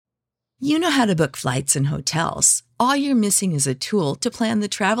You know how to book flights and hotels. All you're missing is a tool to plan the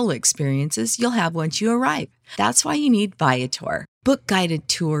travel experiences you'll have once you arrive. That's why you need Viator. Book guided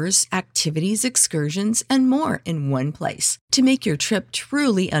tours, activities, excursions, and more in one place to make your trip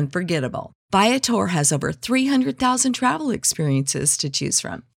truly unforgettable. Viator has over 300,000 travel experiences to choose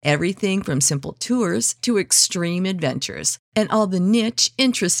from. Everything from simple tours to extreme adventures and all the niche,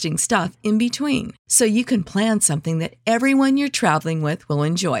 interesting stuff in between. So you can plan something that everyone you're traveling with will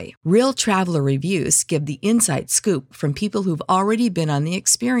enjoy. Real traveler reviews give the inside scoop from people who've already been on the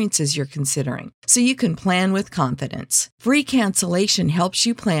experiences you're considering. So you can plan with confidence. Free cancellation helps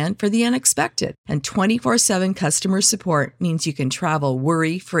you plan for the unexpected. And 24/7 customer support means you can travel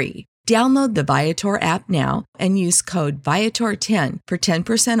worry-free. Download the Viator app now and use code Viator10 for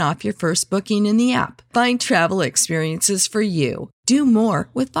 10% off your first booking in the app. Find travel experiences for you. Do more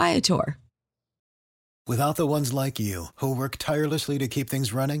with Viator. Without the ones like you, who work tirelessly to keep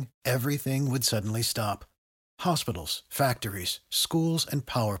things running, everything would suddenly stop. Hospitals, factories, schools, and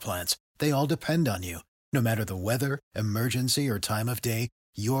power plants, they all depend on you. No matter the weather, emergency, or time of day,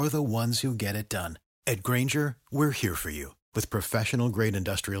 you're the ones who get it done. At Grainger, we're here for you with professional-grade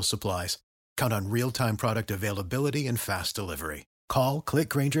industrial supplies. Count on real-time product availability and fast delivery. Call, click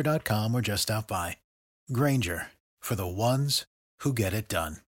Grainger.com, or just stop by. Grainger, for the ones who get it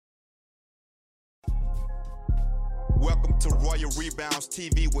done. Welcome to Royal Rebounds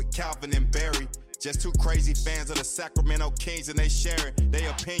TV with Calvin and Barry. Just two crazy fans of the Sacramento Kings, and they sharing their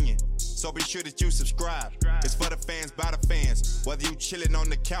opinion. So be sure that you subscribe. It's for the fans, by the fans. Whether you chilling on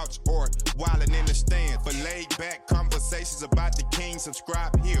the couch or wilding in the stand. For laid back conversations about the Kings,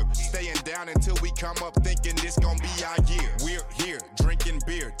 subscribe here. Staying down until we come up thinking this gonna be our year. We're here drinking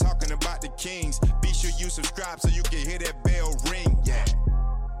beer, talking about the Kings. Be sure you subscribe so you can hear that bell ring. Yeah.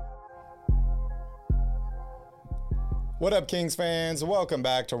 What up, Kings fans? Welcome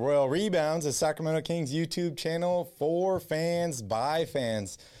back to Royal Rebounds, the Sacramento Kings YouTube channel for fans by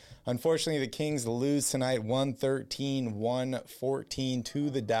fans. Unfortunately, the Kings lose tonight 113-114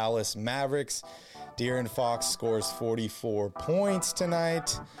 to the Dallas Mavericks. De'Aaron Fox scores 44 points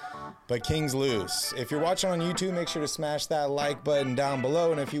tonight, but Kings lose. If you're watching on YouTube, make sure to smash that like button down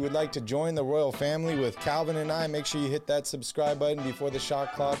below. And if you would like to join the Royal family with Calvin and I, make sure you hit that subscribe button before the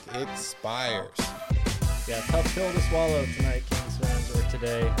shot clock expires. Yeah, tough pill to swallow tonight, Kings fans, or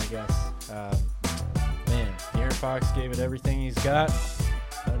today, I guess. Man, De'Aaron Fox gave it everything he's got.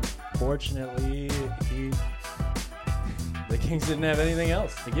 Unfortunately, the Kings didn't have anything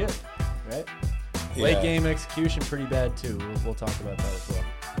else to give, right? Yeah. Late game execution, pretty bad too. We'll talk about that as well.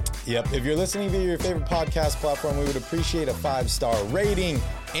 Yep. If you're listening via your favorite podcast platform, we would appreciate a 5-star rating.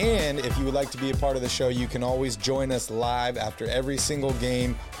 And if you would like to be a part of the show, you can always join us live after every single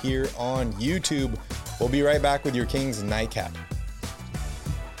game here on YouTube. We'll be right back with your Kings Nightcap.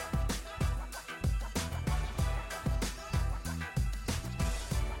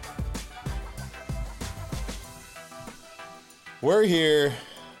 We're here,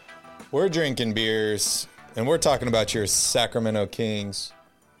 we're drinking beers, and we're talking about your Sacramento Kings.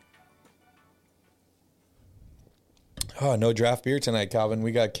 Oh, no draft beer tonight, Calvin.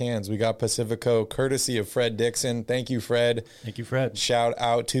 We got cans. We got Pacifico, courtesy of Fred Dixon. Thank you, Fred. Thank you, Fred. Shout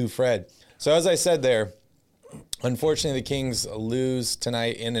out to Fred. So as I said there, unfortunately the Kings lose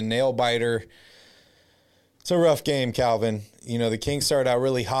tonight in a nail-biter. It's a rough game, Calvin. You know, the Kings started out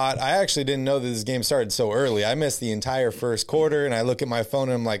really hot. I actually didn't know that this game started so early. I missed the entire first quarter, and I look at my phone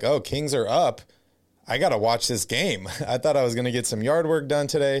and I'm like, oh, Kings are up. I got to watch this game. I thought I was going to get some yard work done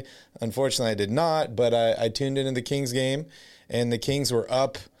today. Unfortunately, I did not, but I tuned into the Kings game, and the Kings were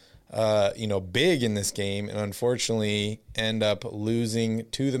up, big in this game, and unfortunately end up losing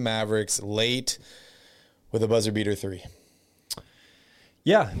to the Mavericks late with a buzzer beater 3.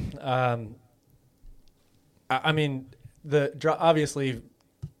 Yeah. I mean, obviously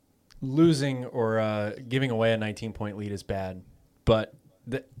losing or giving away a 19-point lead is bad, but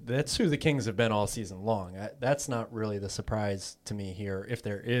that's who the Kings have been all season long. That's not really the surprise to me here, if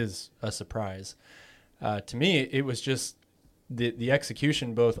there is a surprise. To me, it was just the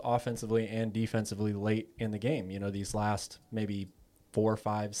execution, both offensively and defensively, late in the game. You know, these last maybe 4,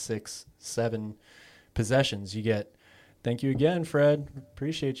 5, 6, 7 possessions. You get, thank you again, Fred.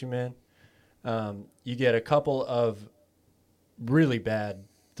 Appreciate you, man. You get a couple of really bad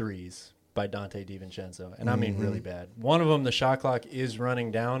threes by Dante DiVincenzo, and I mean really bad. One of them, the shot clock is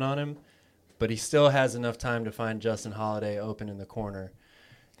running down on him, but he still has enough time to find Justin Holiday open in the corner,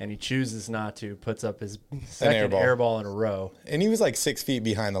 and he chooses not to, puts up his second air ball in a row. And he was like 6 feet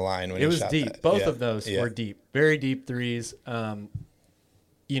behind the line when it he was shot deep. that. Both of those were deep, very deep threes.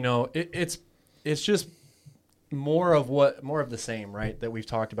 It's just more of the same, right, that we've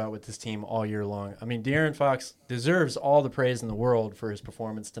talked about with this team all year long. I mean, De'Aaron Fox deserves all the praise in the world for his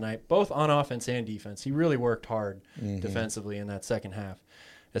performance tonight, both on offense and defense. He really worked hard defensively in that second half,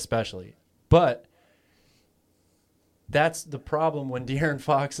 especially. But that's the problem when De'Aaron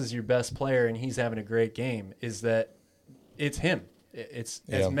Fox is your best player and he's having a great game, is that it's him. It's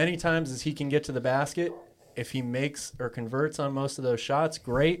as many times as he can get to the basket. If he makes or converts on most of those shots,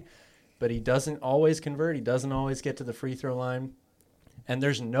 great. But he doesn't always convert. He doesn't always get to the free throw line. And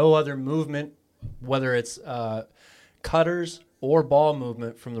there's no other movement, whether it's cutters or ball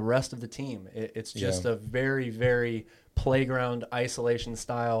movement from the rest of the team. It's just a very, very playground isolation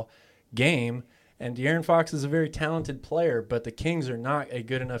style game. And De'Aaron Fox is a very talented player, but the Kings are not a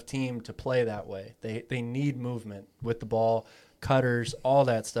good enough team to play that way. They need movement with the ball, cutters, all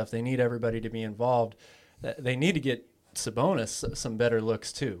that stuff. They need everybody to be involved. They need to get Sabonis some better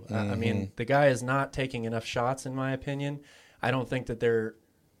looks too. I mean, the guy is not taking enough shots, in my opinion. I don't think that they're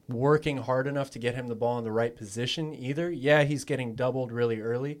working hard enough to get him the ball in the right position either. Yeah, he's getting doubled really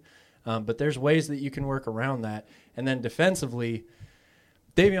early, but there's ways that you can work around that. And then defensively,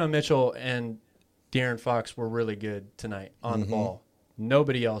 Davion Mitchell and De'Aaron Fox were really good tonight on the ball.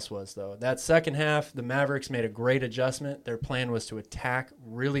 Nobody else was, though. That second half, the Mavericks made a great adjustment. Their plan was to attack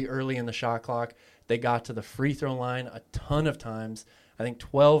really early in the shot clock. They got to the free throw line a ton of times. I think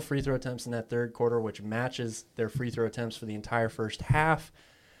 12 free throw attempts in that third quarter, which matches their free throw attempts for the entire first half.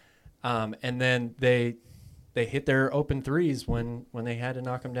 And then they hit their open threes when they had to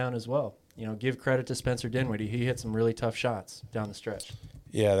knock them down as well. You know, give credit to Spencer Dinwiddie. He hit some really tough shots down the stretch.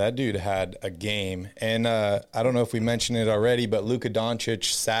 Yeah, that dude had a game. And I don't know if we mentioned it already, but Luka Doncic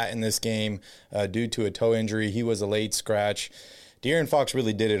sat in this game due to a toe injury. He was a late scratch. De'Aaron Fox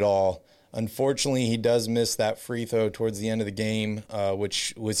really did it all. Unfortunately, he does miss that free throw towards the end of the game,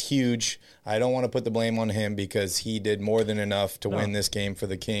 which was huge. I don't want to put the blame on him because he did more than enough to win this game for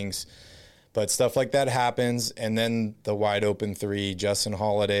the Kings. But stuff like that happens, and then the wide-open three, Justin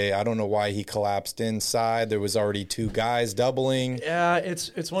Holiday, I don't know why he collapsed inside. There was already two guys doubling. Yeah, it's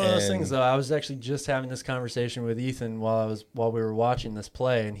one of those things, though. I was actually just having this conversation with Ethan while we were watching this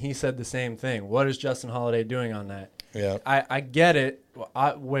play, and he said the same thing. What is Justin Holiday doing on that? Yeah, I get it.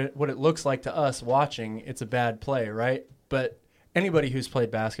 What it looks like to us watching, it's a bad play, right? But anybody who's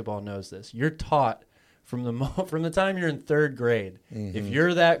played basketball knows this. You're taught from the time you're in third grade, if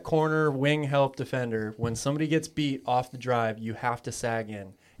you're that corner wing help defender, when somebody gets beat off the drive, you have to sag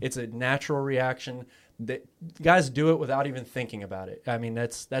in. It's a natural reaction. Guys do it without even thinking about it. I mean,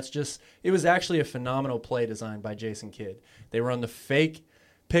 that's just – it was actually a phenomenal play designed by Jason Kidd. They run the fake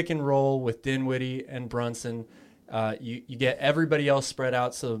pick and roll with Dinwiddie and Brunson. You get everybody else spread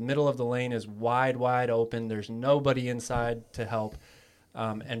out, so the middle of the lane is wide open. There's nobody inside to help.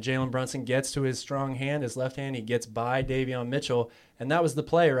 And Jalen Brunson gets to his strong hand, his left hand. He gets by Davion Mitchell, and that was the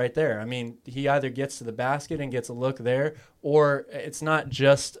play right there. I mean, he either gets to the basket and gets a look there, or it's not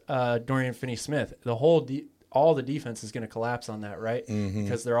just Dorian Finney-Smith. All the defense is going to collapse on that, right?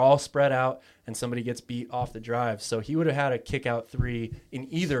 Because they're all spread out, and somebody gets beat off the drive. So he would have had a kick-out three in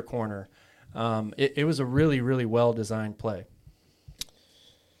either corner. It was a really, really well-designed play.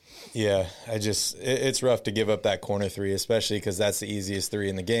 Yeah, it's rough to give up that corner three, especially because that's the easiest three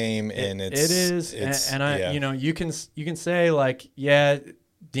in the game, and it is. You can say like, yeah,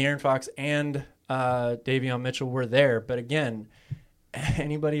 De'Aaron Fox and Davion Mitchell were there, but again,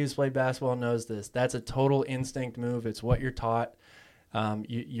 anybody who's played basketball knows this. That's a total instinct move. It's what you're taught.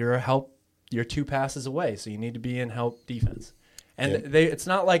 You're two passes away, so you need to be in help defense. And it's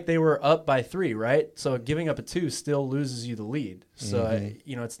not like they were up by 3, right? So giving up a 2 still loses you the lead. So,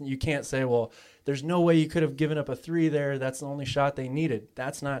 you can't say, well, there's no way you could have given up a 3 there. That's the only shot they needed.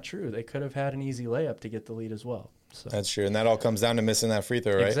 That's not true. They could have had an easy layup to get the lead as well. So. That's true. And that all comes down to missing that free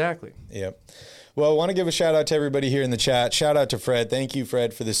throw, right? Exactly. Yep. Well, I want to give a shout-out to everybody here in the chat. Shout-out to Fred. Thank you,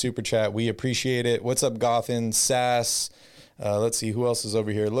 Fred, for the super chat. We appreciate it. What's up, Gothan? Sass. Let's see who else is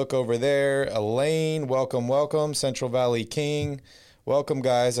over here. Look over there. Elaine, welcome. Central Valley King. Welcome,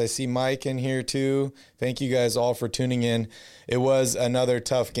 guys. I see Mike in here, too. Thank you guys all for tuning in. It was another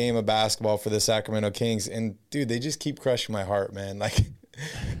tough game of basketball for the Sacramento Kings. And, dude, they just keep crushing my heart, man. Like,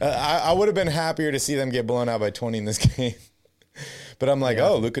 I would have been happier to see them get blown out by 20 in this game. But I'm like,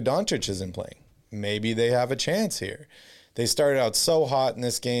 Luka Doncic isn't playing. Maybe they have a chance here. They started out so hot in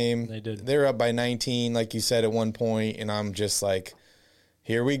this game. They did. They're up by 19, like you said, at one point, and I'm just like,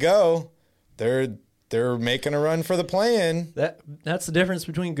 here we go. They're making a run for the play-in. That's the difference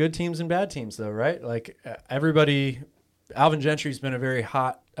between good teams and bad teams, though, right? Like everybody, Alvin Gentry's been a very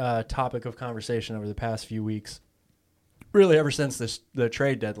hot topic of conversation over the past few weeks. really ever since the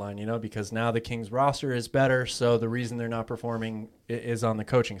trade deadline, because now the Kings roster is better, so the reason they're not performing is on the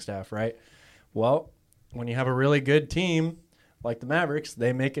coaching staff, right? Well, when you have a really good team like the Mavericks,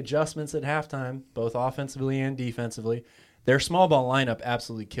 they make adjustments at halftime, both offensively and defensively. Their small ball lineup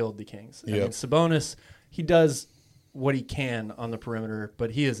absolutely killed the Kings. Yep. I mean, Sabonis, he does what he can on the perimeter,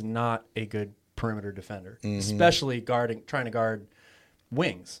 but he is not a good perimeter defender, especially trying to guard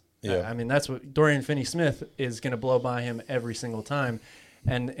wings. Yeah. I mean, that's what Dorian Finney-Smith is going to blow by him every single time.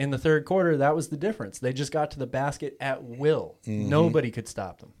 And in the third quarter, that was the difference. They just got to the basket at will. Nobody could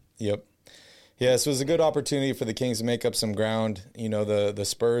stop them. Yep. Yeah, so it was a good opportunity for the Kings to make up some ground. The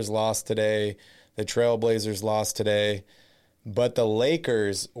Spurs lost today. The Trailblazers lost today. But the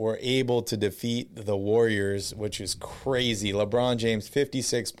Lakers were able to defeat the Warriors, which is crazy. LeBron James,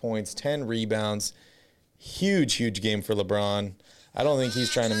 56 points, 10 rebounds. Huge, huge game for LeBron. I don't think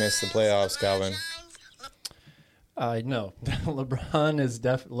he's trying to miss the playoffs, Calvin. No.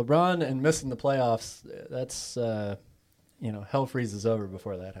 LeBron and missing the playoffs, that's, hell freezes over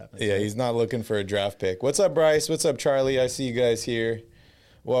before that happens. Yeah, he's not looking for a draft pick. What's up, Bryce? What's up, Charlie? I see you guys here.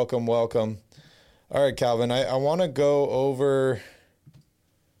 Welcome, welcome. All right, Calvin, I want to go over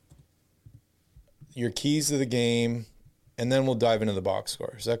your keys to the game, and then we'll dive into the box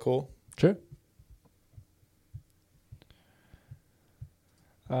score. Is that cool? Sure.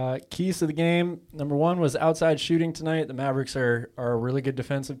 Keys to the game, number one was outside shooting tonight. The Mavericks are a really good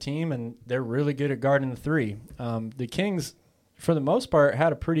defensive team, and they're really good at guarding the three. The Kings, for the most part,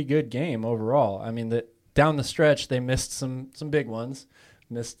 had a pretty good game overall. I mean, down the stretch, they missed some big ones,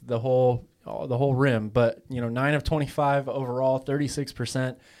 missed the whole rim, but 9 of 25 overall,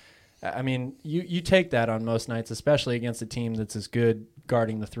 36%. I mean, you take that on most nights, especially against a team that's as good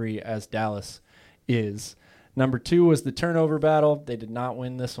guarding the three as Dallas is. Number two was the turnover battle. They did not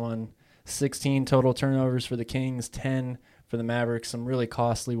win this one. 16 total turnovers for the Kings, 10 for the Mavericks, some really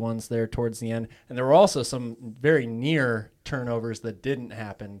costly ones there towards the end. And there were also some very near turnovers that didn't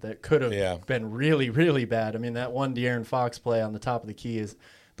happen that could have been really, really bad. I mean, that one De'Aaron Fox play on the top of the key is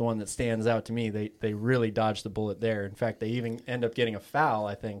the one that stands out to me. They really dodged the bullet there. In fact, they even end up getting a foul,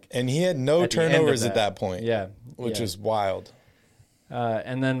 I think. And he had no turnovers at that point. Yeah. Which is wild.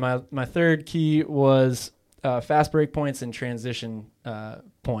 And then my third key was fast break points and transition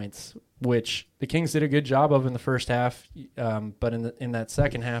points, which the Kings did a good job of in the first half. But in that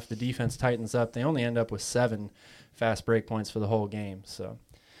second half, the defense tightens up. They only end up with 7 fast break points for the whole game. So,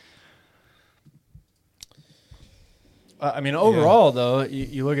 overall, though,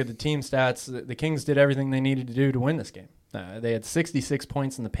 you look at the team stats, the Kings did everything they needed to do to win this game. They had 66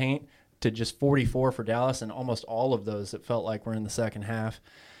 points in the paint to just 44 for Dallas, and almost all of those, it felt like, were in the second half.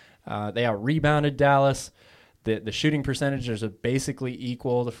 They out-rebounded Dallas. The shooting percentages are basically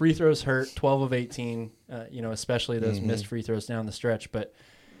equal. The free throws hurt, 12 of 18, especially those missed free throws down the stretch. But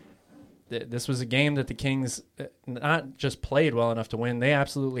this was a game that the Kings not just played well enough to win. They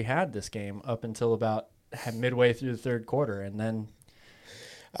absolutely had this game up until about midway through the third quarter. And then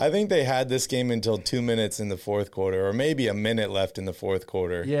I think they had this game until 2 minutes in the fourth quarter, or maybe a minute left in the fourth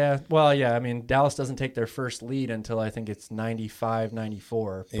quarter. Yeah, well, yeah. I mean, Dallas doesn't take their first lead until I think it's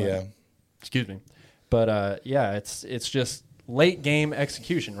 95-94. Yeah. Excuse me. But, it's just late game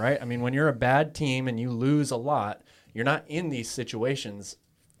execution, right? I mean, when you're a bad team and you lose a lot, you're not in these situations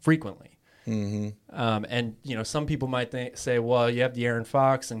frequently. And, some people might say, well, you have De'Aaron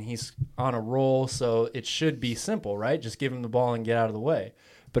Fox and he's on a roll, so it should be simple, right? Just give him the ball and get out of the way.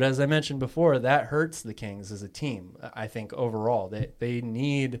 But as I mentioned before, that hurts the Kings as a team, I think, overall. They're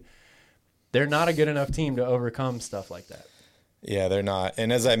not a good enough team to overcome stuff like that. Yeah, they're not.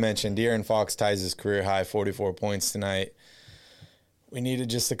 And as I mentioned, De'Aaron Fox ties his career high, 44 points tonight. We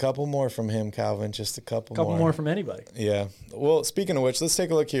needed just a couple more from him, Calvin. Just a couple more. A couple more from anybody. Yeah. Well, speaking of which, let's take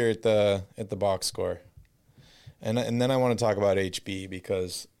a look here at the box score. And then I want to talk about HB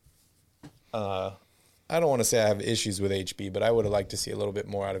because I don't want to say I have issues with HB, but I would have liked to see a little bit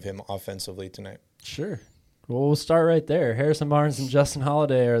more out of him offensively tonight. Sure. Well, we'll start right there. Harrison Barnes and Justin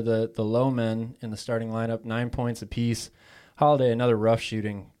Holiday are the low men in the starting lineup, 9 points apiece. Holiday, another rough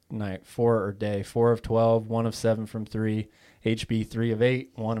shooting night, 4 of 12, 1 of 7 from 3. HB, 3 of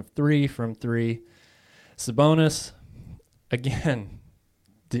 8, 1 of 3 from 3. Sabonis, again,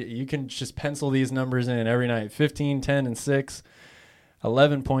 you can just pencil these numbers in every night. 15, 10, and 6.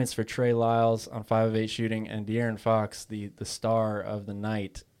 11 points for Trey Lyles on 5 of 8 shooting. And De'Aaron Fox, the star of the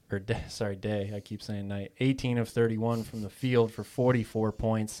night, day. I keep saying night. 18 of 31 from the field for 44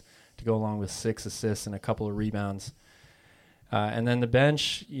 points to go along with 6 assists and a couple of rebounds. And then the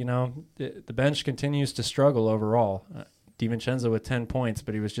bench, the bench continues to struggle overall. DiVincenzo with 10 points,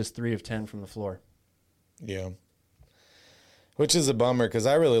 but he was just 3 of 10 from the floor. Yeah. Which is a bummer because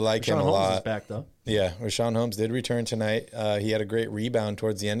I really like him a Holmes lot. Is back though. Yeah, Rashawn Holmes did return tonight. He had a great rebound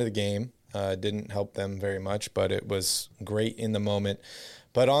towards the end of the game. Didn't help them very much, but it was great in the moment.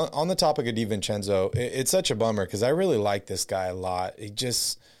 But on the topic of DiVincenzo, it's such a bummer because I really like this guy a lot.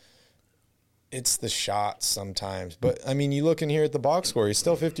 It's the shots sometimes. But, I mean, you look in here at the box score, he's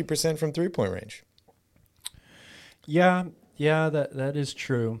still 50% from three-point range. Yeah, that is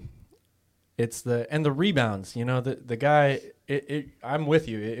true. It's the rebounds, the guy, I'm with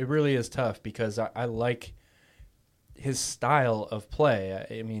you. It really is tough because I like his style of play.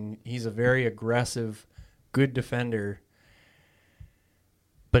 I mean, he's a very aggressive, good defender.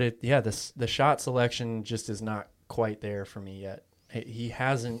 But the shot selection just is not quite there for me yet. He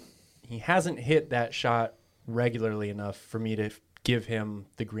hasn't hit that shot regularly enough for me to give him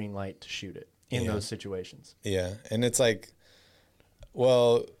the green light to shoot it in those situations. Yeah, and it's like,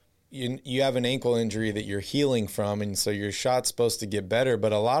 well, you have an ankle injury that you're healing from, and so your shot's supposed to get better,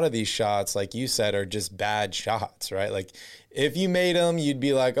 but a lot of these shots, like you said, are just bad shots, right? Like, if you made them, you'd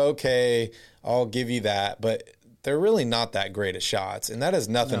be like, okay, I'll give you that, but they're really not that great at shots, and that has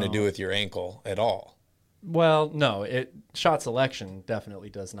nothing to do with your ankle at all. Well, no, shot selection definitely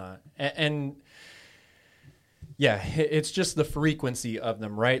does not. And yeah, it's just the frequency of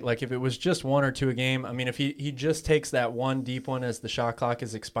them, right? Like if it was just one or two a game, I mean, if he just takes that one deep one as the shot clock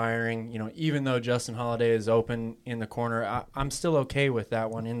is expiring, even though Justin Holiday is open in the corner, I'm still okay with that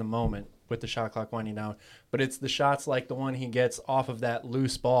one in the moment with the shot clock winding down. But it's the shots like the one he gets off of that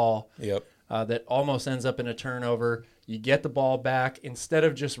loose ball that almost ends up in a turnover. You get the ball back. Instead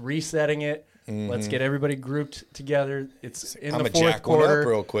of just resetting it, let's get everybody grouped together. It's in the fourth quarter. One up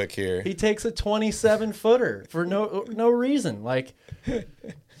real quick here. He takes a 27-footer for no reason. Like,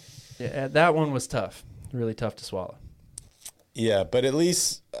 that one was tough, really tough to swallow. Yeah, but at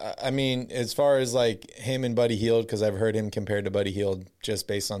least, I mean, as far as like him and Buddy Hield, because I've heard him compared to Buddy Hield just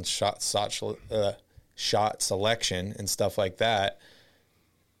based on shot selection and stuff like that.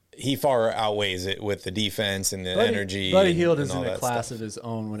 He far outweighs it with the defense and the energy. Buddy Hield is in a class of his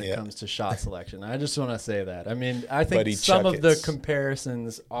own when it comes to shot selection. I just want to say that. I mean, I think some of the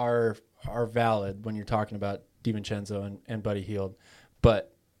comparisons are valid when you're talking about DiVincenzo and Buddy Hield.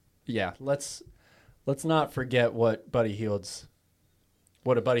 But yeah, let's not forget what a Buddy Hield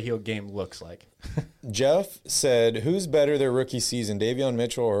game looks like. Jeff said, "Who's better their rookie season, Davion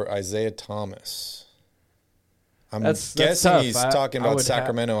Mitchell or Isaiah Thomas?" I'm guessing he's talking about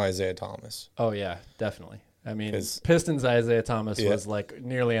Sacramento Isaiah Thomas. Oh, yeah, definitely. I mean, Pistons Isaiah Thomas was like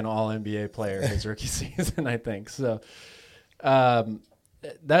nearly an all-NBA player his rookie season, I think. So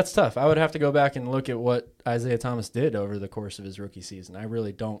that's tough. I would have to go back and look at what Isaiah Thomas did over the course of his rookie season. I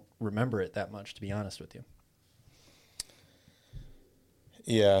really don't remember it that much, to be honest with you.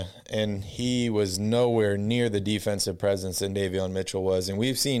 Yeah, and he was nowhere near the defensive presence that Davion Mitchell was. And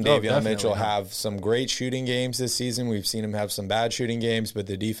we've seen Davion Mitchell have some great shooting games this season. We've seen him have some bad shooting games, but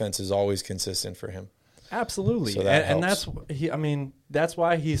the defense is always consistent for him. Absolutely. So that's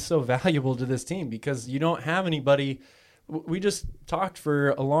why he's so valuable to this team, because you don't have anybody. We just talked for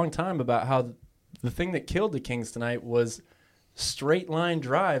a long time about how the thing that killed the Kings tonight was straight line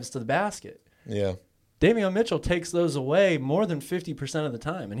drives to the basket. Yeah. Davion Mitchell takes those away more than 50% of the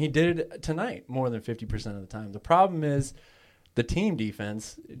time, and he did it tonight more than 50% of the time. The problem is the team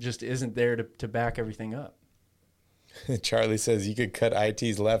defense just isn't there to back everything up. Charlie says you could cut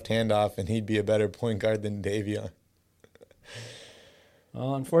IT's left hand off and he'd be a better point guard than Davion.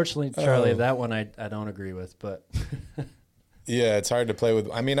 Well, unfortunately, Charlie, that one I don't agree with, but... Yeah, it's hard to play with.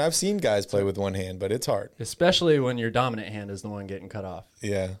 I mean, I've seen guys play with one hand, but it's hard. Especially when your dominant hand is the one getting cut off.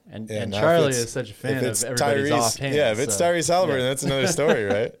 Yeah. And Charlie is such a fan of everybody's off hand. Yeah, if it's Tyrese Halliburton, that's another story,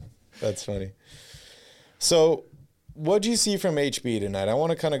 right? That's funny. So what do you see from HB tonight? I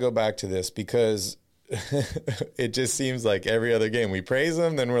want to kind of go back to this because it just seems like every other game we praise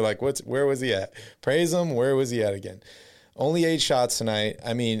him, then we're like, where was he at? Praise him, where was he at again? Only 8 shots tonight.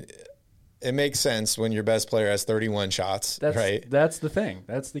 I mean, it makes sense when your best player has 31 shots, right? That's the thing.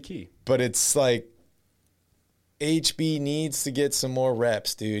 That's the key. But it's like HB needs to get some more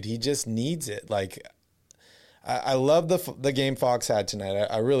reps, dude. He just needs it. Like, I love the game Fox had tonight.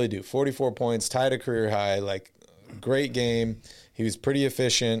 I really do. 44 points, tied a career high. Like, great game. He was pretty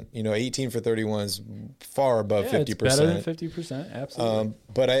efficient. 18 for 31 is far above 50%. It's better than 50%, absolutely.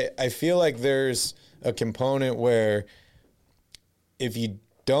 But I feel like there's a component where if you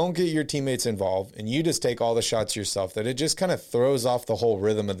don't get your teammates involved and you just take all the shots yourself, that it just kind of throws off the whole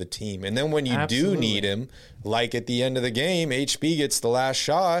rhythm of the team. And then when you do need him, like at the end of the game, HB gets the last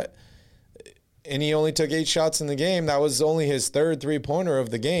shot and he only took 8 shots in the game. That was only his third 3-pointer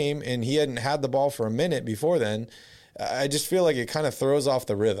of the game, and he hadn't had the ball for a minute before then. I just feel like it kind of throws off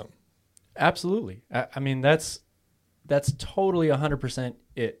the rhythm. Absolutely. I mean, that's totally 100%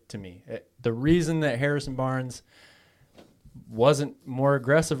 it to me. The reason that Harrison Barnes wasn't more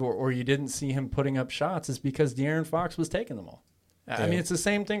aggressive or you didn't see him putting up shots is because De'Aaron Fox was taking them all. I mean, it's the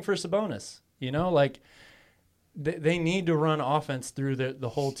same thing for Sabonis. You know, like they need to run offense through the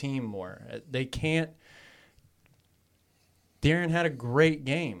whole team more. They can't. De'Aaron had a great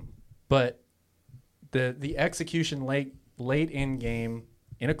game, but the execution late in game,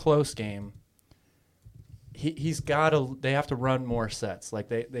 in a close game, they have to run more sets. Like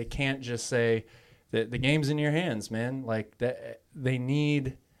they can't just say the game's in your hands, man. Like that they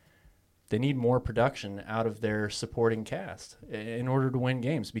need more production out of their supporting cast in order to win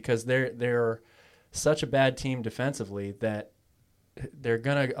games, because they're such a bad team defensively that they're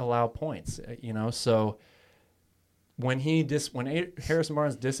going to allow points, you know. So when Harrison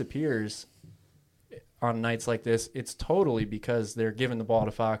Barnes disappears on nights like this, it's totally because they're giving the ball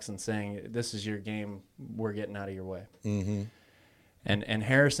to Fox and saying, this is your game, we're getting out of your way. Mm-hmm. And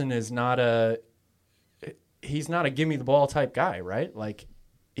Harrison is he's not a give me the ball type guy, right? Like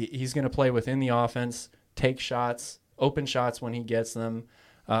he's going to play within the offense, take shots, open shots when he gets them,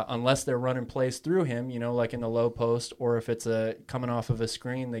 unless they're running plays through him, you know, like in the low post, or if it's coming off of a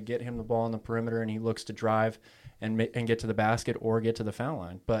screen, they get him the ball on the perimeter and he looks to drive and get to the basket or get to the foul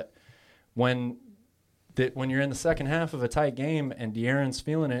line. But when you're in the second half of a tight game and De'Aaron's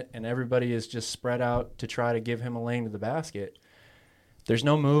feeling it and everybody is just spread out to try to give him a lane to the basket, there's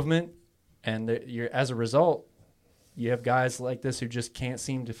no movement, and as a result, you have guys like this who just can't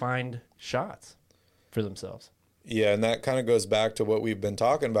seem to find shots for themselves. Yeah, and that kind of goes back to what we've been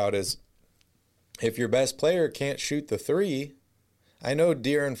talking about is if your best player can't shoot the three, I know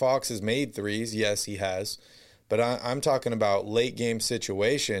De'Aaron Fox has made threes. Yes, he has. But I'm talking about late game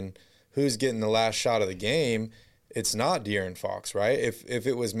situation. Who's getting the last shot of the game? It's not De'Aaron Fox, right? If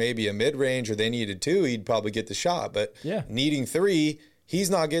it was maybe a mid-range or they needed two, he'd probably get the shot. But needing three, he's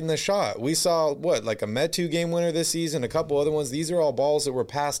not getting the shot. We saw, like a Metu game winner this season, a couple other ones. These are all balls that were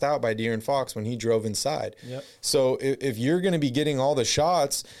passed out by De'Aaron Fox when he drove inside. Yep. So if you're going to be getting all the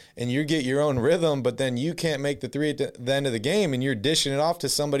shots and you get your own rhythm, but then you can't make the three at the end of the game and you're dishing it off to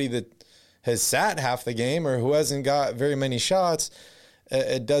somebody that has sat half the game or who hasn't got very many shots,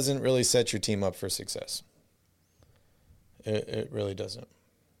 it doesn't really set your team up for success. It really doesn't.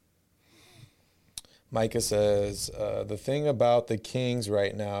 Micah says, the thing about the Kings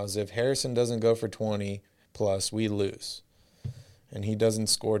right now is if Harrison doesn't go for 20 plus, we lose. And he doesn't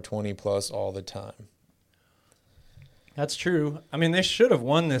score 20 plus all the time. That's true. I mean, they should have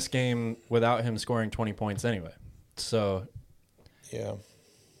won this game without him scoring 20 points anyway. So, yeah.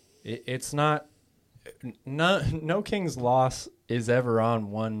 It's not no Kings loss is ever on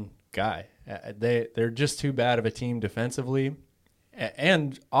one guy. They're just too bad of a team defensively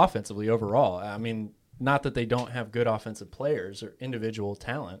and offensively overall. I mean, not that they don't have good offensive players or individual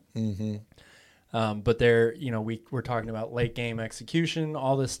talent, but they're, you know, we're talking about late game execution,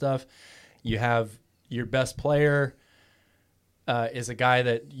 all this stuff. You have your best player is a guy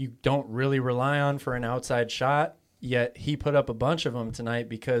that you don't really rely on for an outside shot. Yet he put up a bunch of them tonight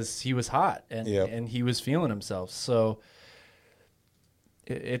because he was hot and he was feeling himself. So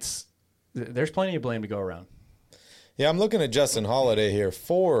there's plenty of blame to go around. Yeah, I'm looking at Justin Holiday here.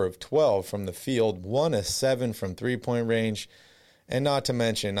 4 of 12 from the field, 1 of 7 from three-point range. And not to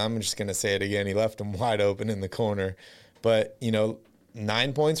mention, I'm just going to say it again, he left him wide open in the corner. But,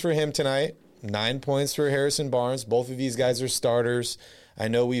 9 points for him tonight, 9 points for Harrison Barnes. Both of these guys are starters. I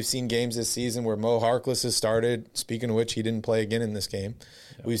know we've seen games this season where Mo Harkless has started. Speaking of which, he didn't play again in this game.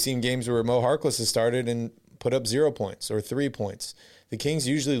 Yeah. We've seen games where Mo Harkless has started and put up 0 points or 3 points. The Kings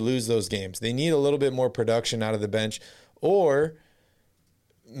usually lose those games. They need a little bit more production out of the bench, or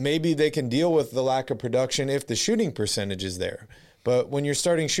maybe they can deal with the lack of production if the shooting percentage is there. But when your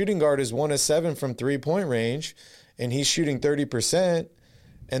starting shooting guard is 1 of 7 from three-point range and he's shooting 30%,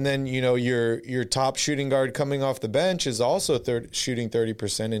 and then, your top shooting guard coming off the bench is also shooting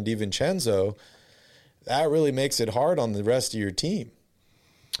 30% in DiVincenzo, that really makes it hard on the rest of your team.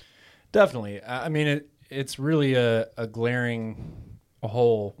 Definitely. I mean, it's really a glaring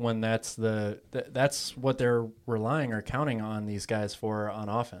hole when that's what they're relying or counting on these guys for on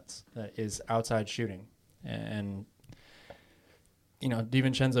offense, is outside shooting. And,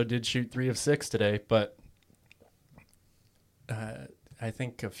 DiVincenzo did shoot 3 of 6 today, but I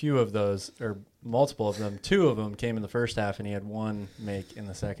think a few of those, or multiple of them, 2 of them came in the first half, and he had 1 make in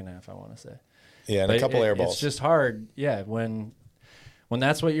the second half, I want to say. Yeah, and a couple air balls. It's just hard, when when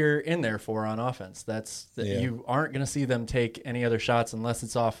that's what you're in there for on offense. You aren't going to see them take any other shots unless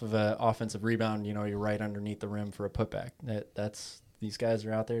it's off of an offensive rebound. You know, you're right underneath the rim for a putback. These guys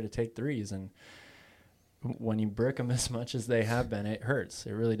are out there to take threes, and when you brick them as much as they have been, it hurts.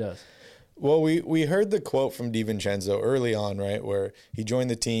 It really does. Well, we heard the quote from DiVincenzo early on, right, where he joined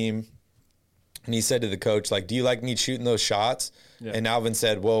the team, and he said to the coach, like, do you like me shooting those shots? Yeah. And Alvin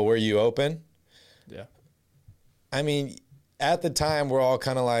said, well, were you open? Yeah. I mean, at the time, we're all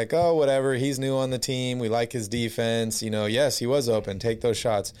kind of like, oh, whatever, he's new on the team. We like his defense. You know, yes, he was open. Take those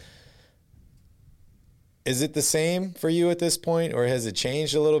shots. Is it the same for you at this point, or has it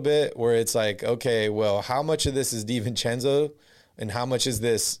changed a little bit where it's like, okay, well, how much of this is DiVincenzo and how much is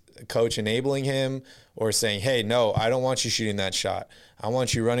this coach enabling him or saying, hey, no, I don't want you shooting that shot. I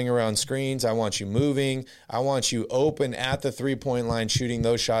want you running around screens. I want you moving. I want you open at the three-point line shooting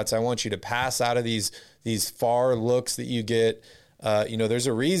those shots. I want you to pass out of these far looks that you get. There's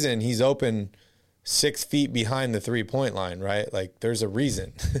a reason he's open 6 feet behind the three-point line, right? Like, there's a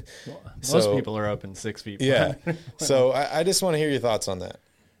reason. Most people are open 6 feet behind. Yeah. So I just want to hear your thoughts on that.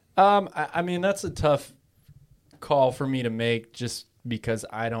 I mean, that's a tough call for me to make just because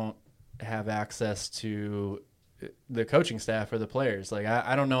I don't have access to the coaching staff or the players. Like,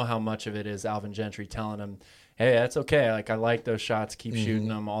 I don't know how much of it is Alvin Gentry telling them, hey, that's okay. Like, I like those shots. Keep shooting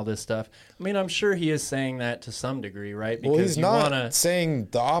them, all this stuff. I mean, I'm sure he is saying that to some degree, right? Because he's not saying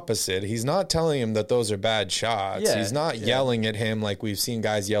the opposite. He's not telling him that those are bad shots. Yeah, he's not yelling at him like we've seen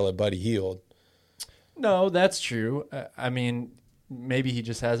guys yell at Buddy Hield. No, that's true. I mean, maybe he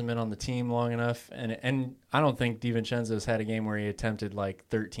just hasn't been on the team long enough. And I don't think DiVincenzo's had a game where he attempted like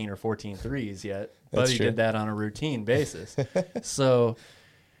 13 or 14 threes yet. But he did that on a routine basis. So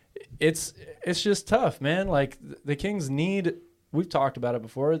it's just tough, man. Like, the Kings we've talked about it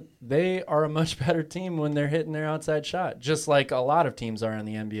before, they are a much better team when they're hitting their outside shot, just like a lot of teams are in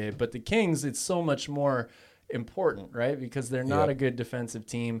the NBA. But the Kings, it's so much more important, right? Because they're not a good defensive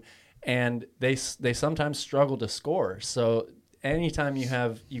team, and they sometimes struggle to score. So anytime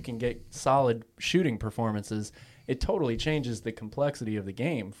you can get solid shooting performances, it totally changes the complexity of the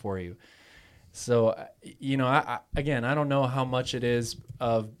game for you. So, I don't know how much it is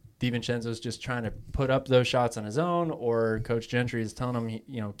of DiVincenzo's just trying to put up those shots on his own, or Coach Gentry is telling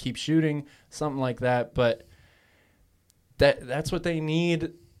him, keep shooting, something like that. But that's what they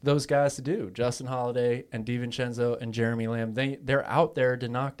need those guys to do. Justin Holiday and DiVincenzo and Jeremy Lamb, they're out there to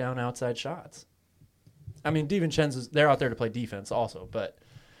knock down outside shots. I mean, they're out there to play defense also, but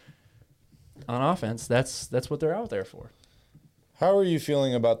on offense, that's what they're out there for. How are you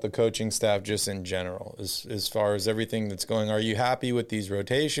feeling about the coaching staff just in general, as far as everything that's going? Are you happy with these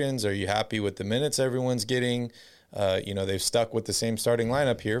rotations? Are you happy with the minutes everyone's getting? They've stuck with the same starting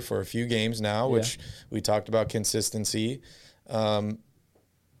lineup here for a few games now, which we talked about consistency. If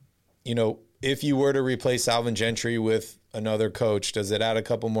you were to replace Alvin Gentry with another coach, does it add a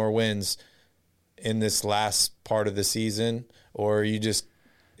couple more wins in this last part of the season? Or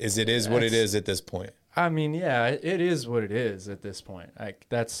what it is at this point? I mean, yeah, it is what it is at this point. Like,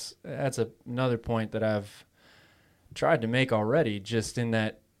 that's another point that I've tried to make already, just in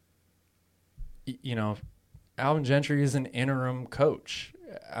that, Alvin Gentry is an interim coach.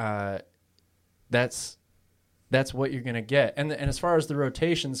 That's what you're going to get. And as far as the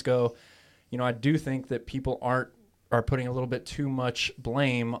rotations go, I do think that people are putting a little bit too much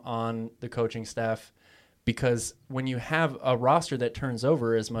blame on the coaching staff, because when you have a roster that turns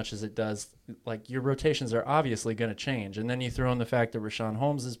over as much as it does, like, your rotations are obviously going to change. And then you throw in the fact that Rashawn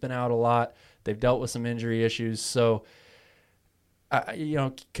Holmes has been out a lot. They've dealt with some injury issues. So,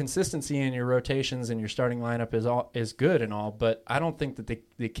 consistency in your rotations and your starting lineup is good and all, but I don't think that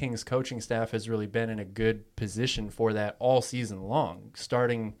the Kings coaching staff has really been in a good position for that all season long,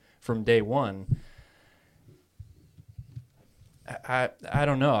 starting from day one. I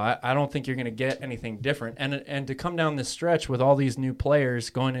don't know. I don't think you're going to get anything different. And to come down this stretch with all these new players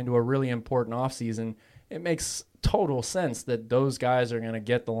going into a really important offseason, it makes total sense that those guys are going to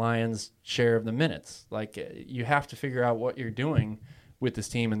get the Lions' share of the minutes. Like, you have to figure out what you're doing with this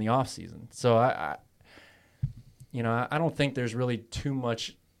team in the offseason. So, I don't think there's really too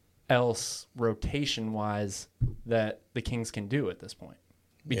much else rotation-wise that the Kings can do at this point.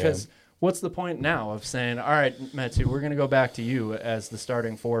 Because what's the point now of saying, all right, Metsu, we're going to go back to you as the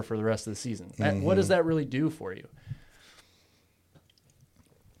starting four for the rest of the season? What does that really do for you?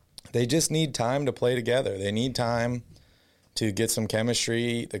 They just need time to play together. They need time to get some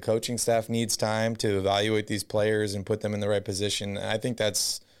chemistry. The coaching staff needs time to evaluate these players and put them in the right position. I think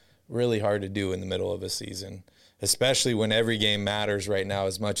that's really hard to do in the middle of a season, especially when every game matters right now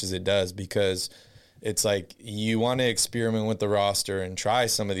as much as it does, because it's like you want to experiment with the roster and try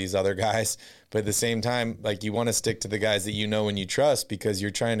some of these other guys, but at the same time, like you want to stick to the guys that you know and you trust because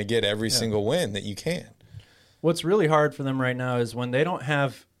you're trying to get every single win that you can. What's really hard for them right now is when they don't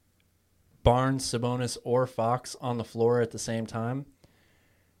have Barnes, Sabonis, or Fox on the floor at the same time,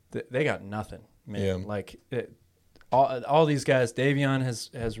 they got nothing, man. Yeah. Like all these guys, Davion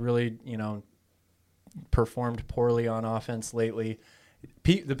has really, performed poorly on offense lately.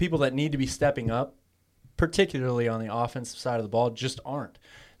 The people that need to be stepping up, particularly on the offensive side of the ball, just aren't.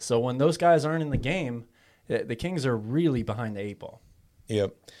 So when those guys aren't in the game, the Kings are really behind the 8 ball.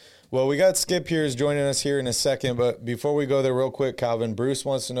 Yep. Well, we got Skip here is joining us here in a second, but before we go there real quick, Calvin, Bruce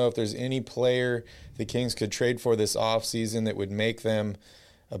wants to know if there's any player the Kings could trade for this offseason that would make them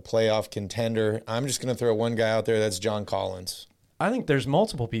a playoff contender. I'm just going to throw one guy out there. That's John Collins. I think there's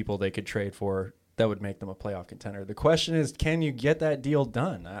multiple people they could trade for that would make them a playoff contender. The question is, can you get that deal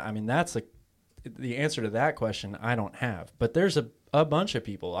done? I mean, that's the answer to that question I don't have. But there's a bunch of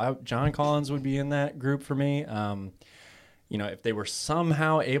people. John Collins would be in that group for me. If they were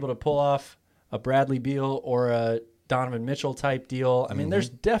somehow able to pull off a Bradley Beal or a Donovan Mitchell type deal, I mean, there's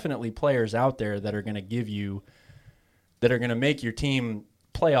definitely players out there that are going to make your team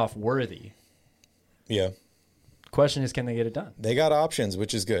playoff worthy. Yeah. Question is, can they get it done? They got options,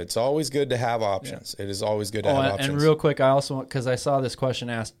 which is good. It's always good to have options. Yeah. It is always good to have options. And real quick, I also, because I saw this question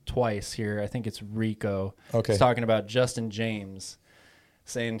asked twice here. I think it's Rico. Okay. He's talking about Justin James,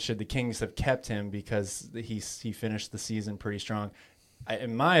 saying should the Kings have kept him because he finished the season pretty strong.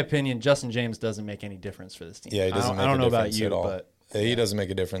 In my opinion, Justin James doesn't make any difference for this team. Yeah, he doesn't make a difference at all. I don't know about you, but he doesn't make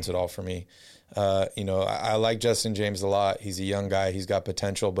a difference at all for me. I like Justin James a lot. He's a young guy. He's got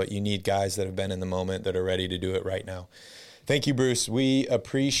potential, but you need guys that have been in the moment that are ready to do it right now. Thank you, Bruce. We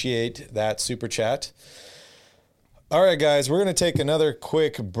appreciate that super chat. All right, guys, we're going to take another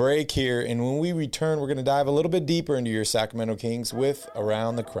quick break here, and when we return, we're going to dive a little bit deeper into your Sacramento Kings with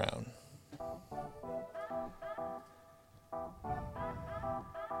Around the Crown.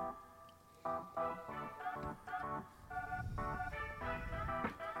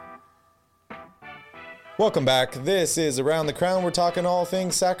 Welcome back. This is Around the Crown. We're talking all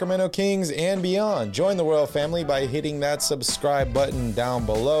things Sacramento Kings and beyond. Join the royal family by hitting that subscribe button down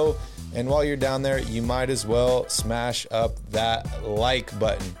below. And while you're down there, you might as well smash up that like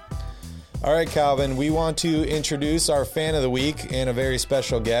button. All right, Calvin, we want to introduce our fan of the week and a very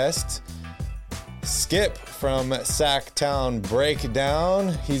special guest, Skip from Sacktown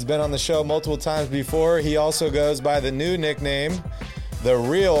Breakdown. He's been on the show multiple times before. He also goes by the new nickname, The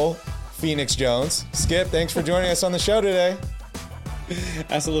Real Phoenix Jones. Skip, thanks for joining us on the show today.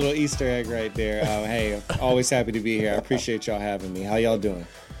 That's a little Easter egg right there. Hey, always happy to be here. I appreciate y'all having me. How y'all doing?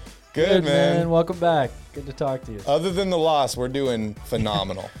 Good, man. Welcome back. Good to talk to you. Other than the loss, we're doing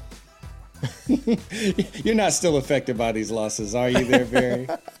phenomenal. You're not still affected by these losses, are you there, Barry?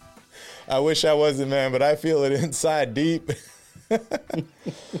 I wish I wasn't, man, but I feel it inside deep.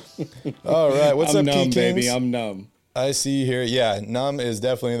 All right, what's up, numb, Key Kings? baby. I'm numb. I see you here. Yeah, numb is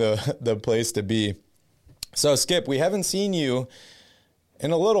definitely the place to be. So, Skip, we haven't seen you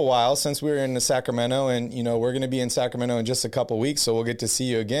in a little while since we were in Sacramento, and, we're going to be in Sacramento in just a couple weeks, so we'll get to see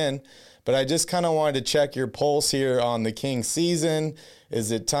you again. But I just kind of wanted to check your pulse here on the Kings season.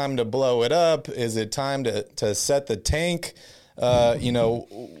 Is it time to blow it up? Is it time to set the tank?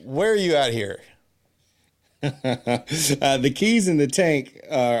 Where are you at here? The keys in the tank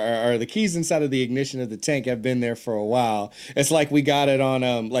or the keys inside of the ignition of the tank have been there for a while. It's like we got it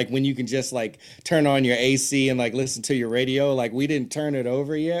on like when you can just like turn on your AC and like listen to your radio. Like we didn't turn it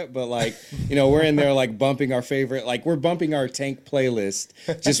over yet, but like we're in there like bumping our favorite, like we're bumping our tank playlist,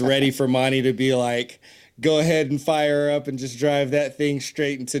 just ready for Monty to be like, go ahead and fire up and just drive that thing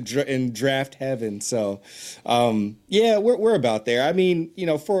straight into in draft heaven. So, we're about there. I mean,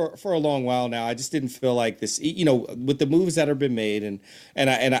 for a long while now, I just didn't feel like this, with the moves that have been made and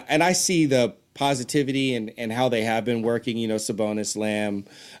I see the positivity and how they have been working, Sabonis, Lamb,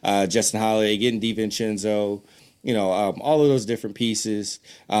 Justin Holiday, getting DiVincenzo, all of those different pieces.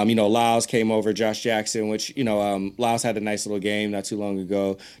 Lyles came over, Josh Jackson, which, Lyles had a nice little game not too long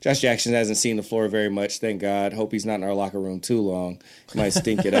ago. Josh Jackson hasn't seen the floor very much, thank God. Hope he's not in our locker room too long. He might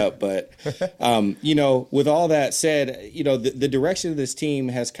stink it up. But, with all that said, the direction of this team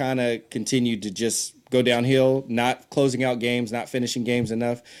has kind of continued to just go downhill, not closing out games, not finishing games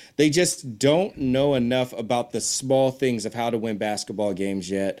enough. They just don't know enough about the small things of how to win basketball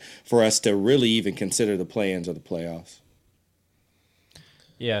games yet for us to really even consider the play-ins or the playoffs.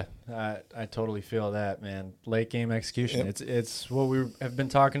 Yeah, I totally feel that, man. Late game execution. Yep. It's what we have been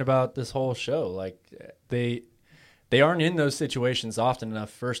talking about this whole show. Like they they aren't in those situations often enough,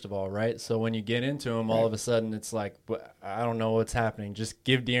 first of all, right? So when you get into them, all of a sudden it's like, I don't know what's happening. Just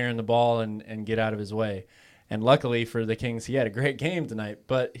give De'Aaron the ball and get out of his way. And luckily for the Kings, he had a great game tonight,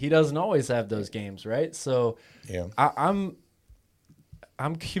 but he doesn't always have those games, right? So yeah. I'm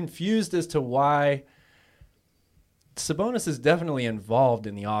confused as to why Sabonis is definitely involved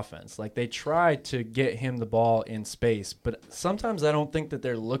in the offense. Like, they try to get him the ball in space, but sometimes I don't think that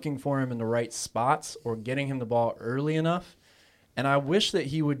they're looking for him in the right spots or getting him the ball early enough. And I wish that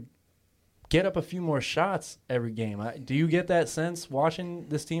he would get up a few more shots every game. Do you get that sense watching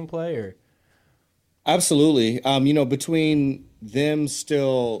this team play? Or? Absolutely. Between them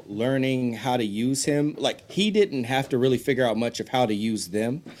still learning how to use him, like, he didn't have to really figure out much of how to use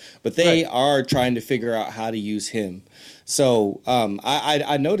them, but they are trying to figure out how to use him. So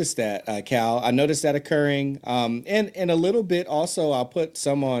I noticed that, Cal. I noticed that occurring. And a little bit also, I'll put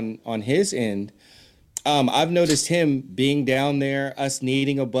some on his end. I've noticed him being down there, us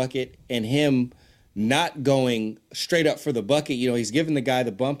needing a bucket, and him not going straight up for the bucket. He's giving the guy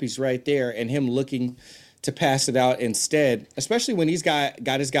the bump. He's right there, and him looking to pass it out instead, especially when he's got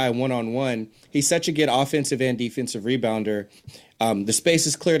his guy one-on-one. He's such a good offensive and defensive rebounder. The space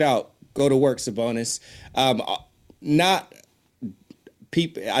is cleared out. Go to work, Sabonis. I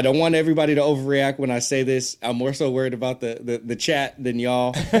don't want everybody to overreact when I say this. I'm more so worried about the chat than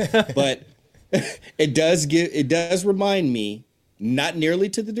y'all. But it does remind me, not nearly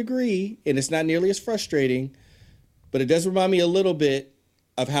to the degree, and it's not nearly as frustrating, but it does remind me a little bit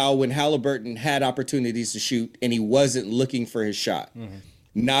of how when Halliburton had opportunities to shoot and he wasn't looking for his shot. Mm-hmm.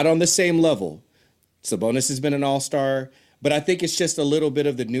 Not on the same level. Sabonis has been an all-star, but I think it's just a little bit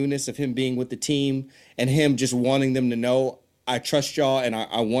of the newness of him being with the team and him just wanting them to know, I trust y'all and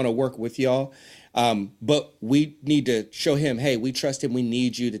I want to work with y'all. But we need to show him, hey, we trust him. We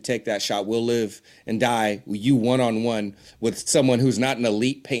need you to take that shot. We'll live and die with you one-on-one with someone who's not an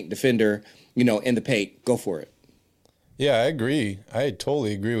elite paint defender, in the paint. Go for it. Yeah, I agree. I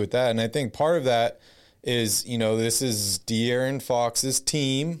totally agree with that. And I think part of that is, this is De'Aaron Fox's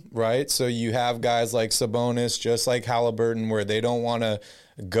team, right? So you have guys like Sabonis, just like Halliburton, where they don't want to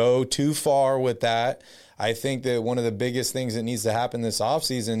go too far with that. I think that one of the biggest things that needs to happen this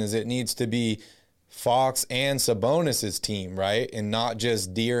offseason is it needs to be Fox and Sabonis's team, right? And not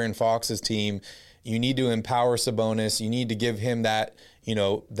just De'Aaron Fox's team. You need to empower Sabonis. You need to give him that,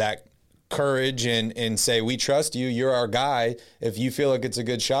 that courage and say, we trust you. You're our guy. If you feel like it's a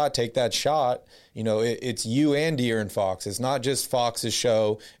good shot, take that shot. It's you and De'Aaron Fox. It's not just Fox's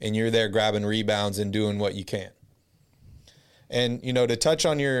show and you're there grabbing rebounds and doing what you can. And, to touch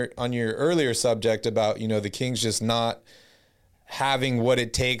on your earlier subject about, the Kings just not having what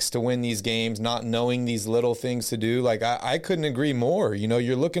it takes to win these games, not knowing these little things to do, like I couldn't agree more.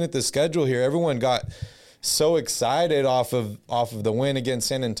 You're looking at the schedule here. Everyone got so excited off of the win against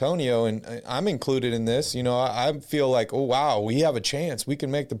San Antonio, and I'm included in this. I feel like, oh, wow, we have a chance. We can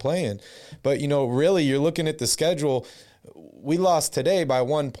make the play-in. But, really, you're looking at the schedule. We lost today by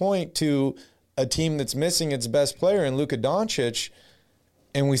 1 point to a team that's missing its best player in Luka Doncic,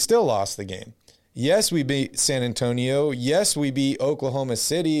 and we still lost the game. Yes, we beat San Antonio. Yes, we beat Oklahoma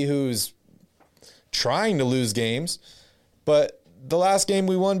City, who's trying to lose games. But the last game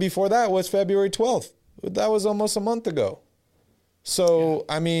we won before that was February 12th. That was almost a month ago. So,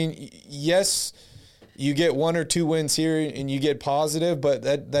 yeah. I mean, yes, you get 1 or 2 wins here and you get positive, but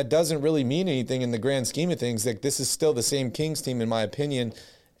that doesn't really mean anything in the grand scheme of things. Like, this is still the same Kings team, in my opinion,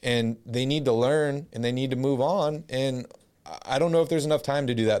 and they need to learn and they need to move on. And I don't know if there's enough time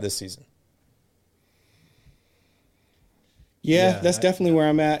to do that this season. Yeah, that's definitely where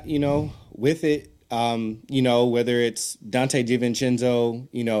I'm at, with it. Whether it's Dante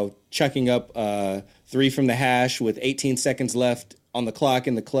DiVincenzo, chucking up 3 from the hash with 18 seconds left on the clock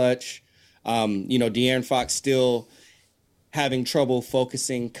in the clutch. De'Aaron Fox still having trouble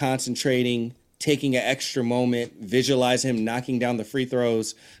focusing, concentrating, taking an extra moment, visualize him knocking down the free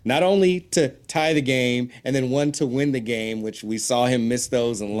throws, not only to tie the game and then one to win the game, which we saw him miss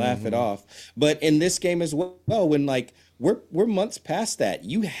those and laugh it off. But in this game as well, when we're months past that.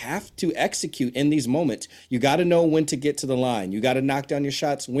 You have to execute in these moments. You got to know when to get to the line. You got to knock down your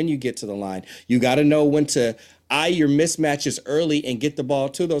shots when you get to the line. You got to know when to eye your mismatches early and get the ball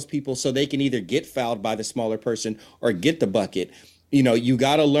to those people so they can either get fouled by the smaller person or get the bucket. You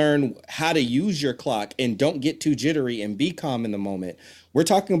got to learn how to use your clock and don't get too jittery and be calm in the moment. We're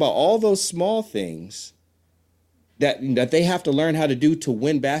talking about all those small things that they have to learn how to do to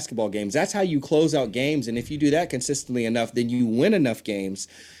win basketball games. That's how you close out games. And if you do that consistently enough, then you win enough games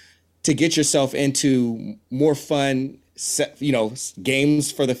to get yourself into more fun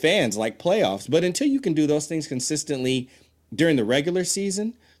games for the fans like playoffs. But until you can do those things consistently during the regular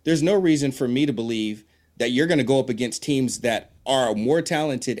season, there's no reason for me to believe that you're going to go up against teams that are more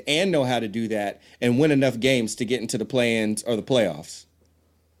talented and know how to do that and win enough games to get into the play-ins or the playoffs.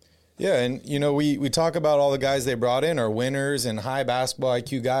 Yeah, and, we talk about all the guys they brought in are winners and high basketball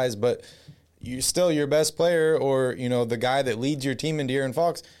IQ guys, but you're still your best player or, the guy that leads your team in De'Aaron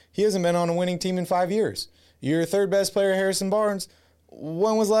Fox, he hasn't been on a winning team in 5 years. Your third best player, Harrison Barnes,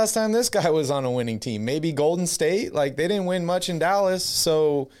 when was the last time this guy was on a winning team? Maybe Golden State? Like, they didn't win much in Dallas,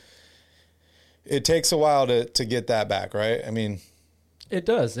 so it takes a while to get that back, right? I mean, it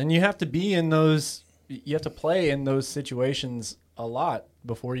does. And you have to be in those – you have to play in those situations a lot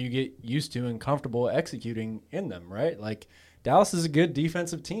before you get used to and comfortable executing in them, right? Like, Dallas is a good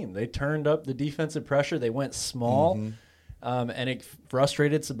defensive team. They turned up the defensive pressure. They went small, and it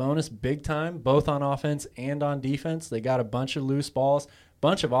frustrated Sabonis big time, both on offense and on defense. They got a bunch of loose balls,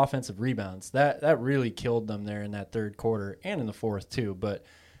 bunch of offensive rebounds. That really killed them there in that third quarter and in the fourth too. But,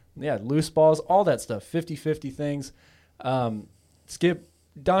 yeah, loose balls, all that stuff, 50-50 things. Skip,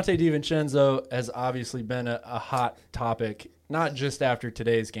 Dante DiVincenzo has obviously been a hot topic, not just after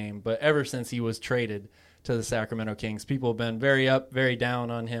today's game, but ever since he was traded to the Sacramento Kings. People have been very up, very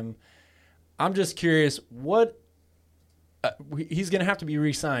down on him. I'm just curious, he's going to have to be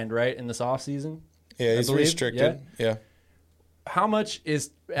re-signed, right, in this offseason? Yeah, he's restricted. Yeah. How much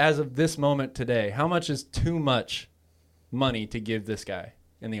is, as of this moment today, how much is too much money to give this guy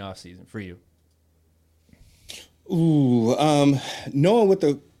in the offseason for you? Ooh, knowing what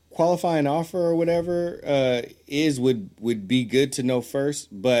the qualifying offer or whatever would be good to know first.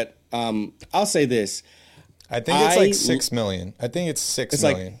 But I'll say this. I think it's like $6 million. I think it's $6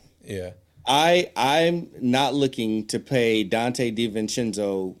 million. Yeah. I'm not looking to pay Dante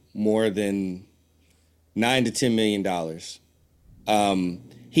DiVincenzo more than $9 to $10 million.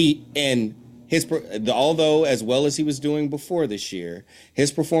 Although as well as he was doing before this year,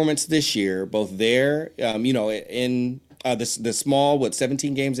 his performance this year, both there, in the small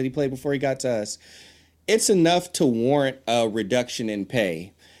 17 games that he played before he got to us, it's enough to warrant a reduction in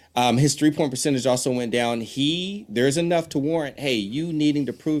pay. His 3-point percentage also went down. There's enough to warrant, hey, you needing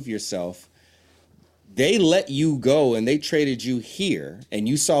to prove yourself. They let you go and they traded you here, and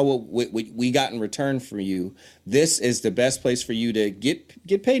you saw what we got in return from you. This is the best place for you to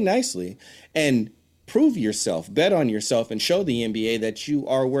get paid nicely and prove yourself, bet on yourself, and show the NBA that you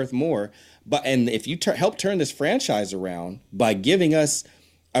are worth more. And if you help turn this franchise around by giving us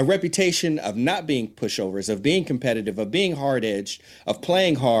a reputation of not being pushovers, of being competitive, of being hard-edged, of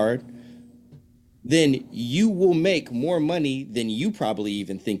playing hard, then you will make more money than you probably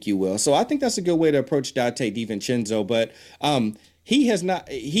even think you will. So I think that's a good way to approach Dante DiVincenzo. But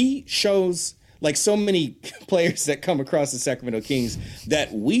he shows, like so many players that come across the Sacramento Kings,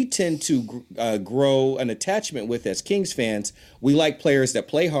 that we tend to grow an attachment with as Kings fans. We like players that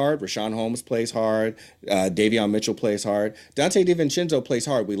play hard. Rashawn Holmes plays hard. Davion Mitchell plays hard. Dante DiVincenzo plays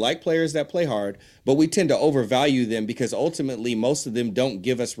hard. We like players that play hard, but we tend to overvalue them because ultimately most of them don't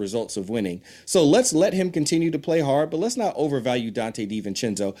give us results of winning. So let's let him continue to play hard, but let's not overvalue Dante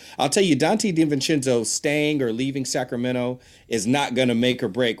DiVincenzo. I'll tell you, Dante DiVincenzo staying or leaving Sacramento is not going to make or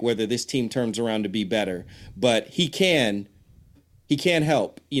break whether this team turns around to be better, but he can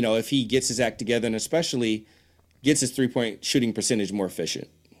help, if he gets his act together and especially gets his 3-point shooting percentage more efficient.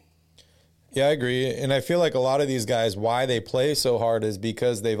 Yeah, I agree. And I feel like a lot of these guys, why they play so hard is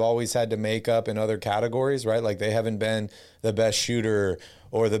because they've always had to make up in other categories, right? Like they haven't been the best shooter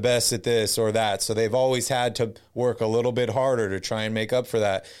or the best at this or that. So they've always had to work a little bit harder to try and make up for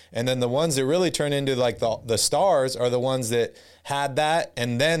that. And then the ones that really turn into like the stars are the ones that had that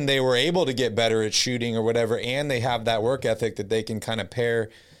and then they were able to get better at shooting or whatever, and they have that work ethic that they can kind of pair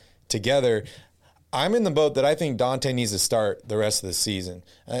together. I'm in the boat that I think Dante needs to start the rest of the season.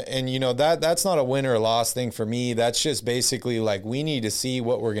 And, that's not a win or loss thing for me. That's just basically like we need to see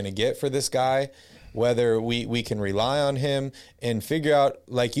what we're going to get for this guy, whether we can rely on him and figure out,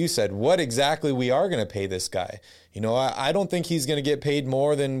 like you said, what exactly we are going to pay this guy. I don't think he's going to get paid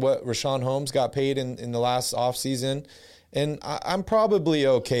more than what Rashawn Holmes got paid in the last offseason. And I'm probably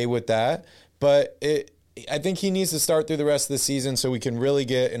okay with that. But I think he needs to start through the rest of the season so we can really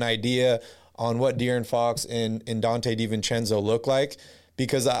get an idea on what De'Aaron Fox and Dante DiVincenzo look like,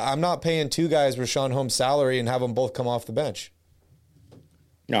 because I'm not paying two guys Rashawn Holmes' salary and have them both come off the bench.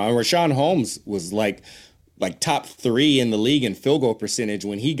 No, and Rashawn Holmes was like like top 3 in the league in field goal percentage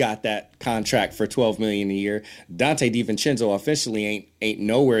when he got that contract for $12 million a year. Dante DiVincenzo officially ain't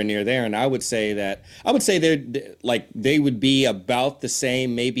nowhere near there, and I would say they're like they would be about the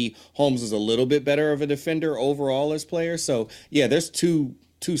same. Maybe Holmes is a little bit better of a defender overall as players. So yeah, there's two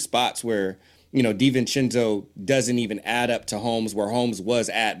spots where DiVincenzo doesn't even add up to Holmes, where Holmes was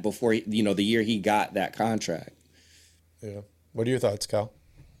at before the year he got that contract. Yeah. What are your thoughts, Cal?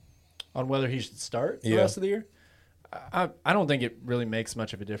 On whether he should start the rest of the year? I don't think it really makes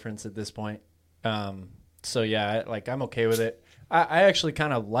much of a difference at this point. So, yeah, I'm okay with it. I actually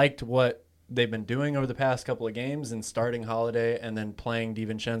kind of liked what they've been doing over the past couple of games and starting Holiday and then playing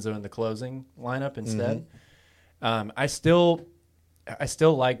DiVincenzo in the closing lineup instead. Mm-hmm. I still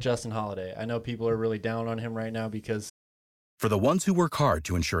like Justin Holiday. I know people are really down on him right now because... For the ones who work hard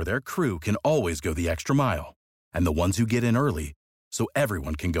to ensure their crew can always go the extra mile, and the ones who get in early so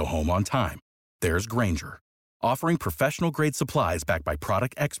everyone can go home on time, there's Grainger, offering professional-grade supplies backed by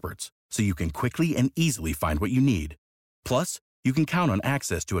product experts so you can quickly and easily find what you need. Plus, you can count on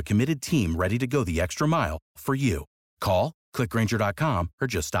access to a committed team ready to go the extra mile for you. Call, click Grainger.com, or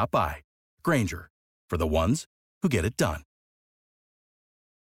just stop by. Grainger, for the ones who get it done.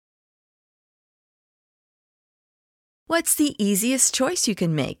 What's the easiest choice you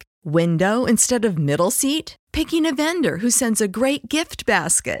can make? Window instead of middle seat? Picking a vendor who sends a great gift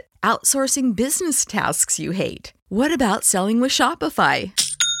basket? Outsourcing business tasks you hate? What about selling with Shopify?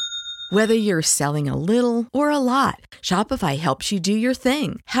 Whether you're selling a little or a lot, Shopify helps you do your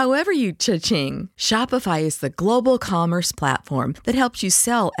thing, however you cha-ching. Shopify is the global commerce platform that helps you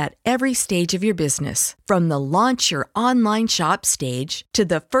sell at every stage of your business. From the launch your online shop stage to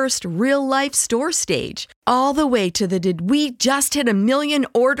the first real-life store stage, all the way to the did we just hit 1 million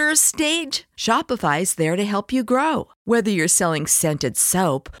orders stage. Shopify's there to help you grow. Whether you're selling scented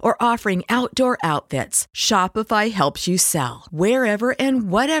soap or offering outdoor outfits, Shopify helps you sell. Wherever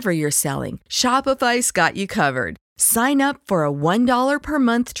and whatever you're selling, Shopify's got you covered. Sign up for a $1 per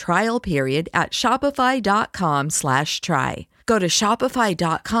month trial period at shopify.com/try. Go to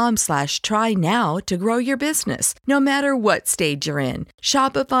shopify.com/try now to grow your business, no matter what stage you're in.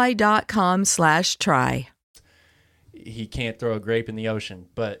 Shopify.com/try. He can't throw a grape in the ocean,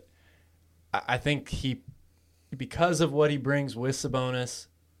 but I think because of what he brings with Sabonis,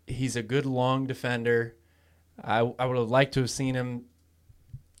 he's a good long defender. I would have liked to have seen him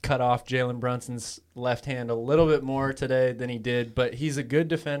cut off Jalen Brunson's left hand a little bit more today than he did, but he's a good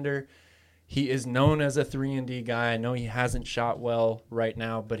defender. He is known as a 3-and-D guy. I know he hasn't shot well right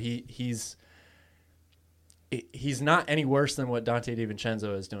now, but he's not any worse than what Dante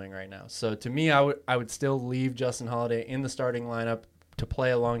DiVincenzo is doing right now. So to me, I would still leave Justin Holiday in the starting lineup to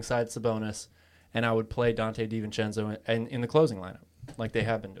play alongside Sabonis, and I would play Dante DiVincenzo in the closing lineup like they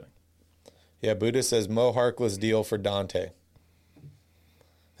have been doing. Yeah, Buddha says Mo Harkless deal for Dante.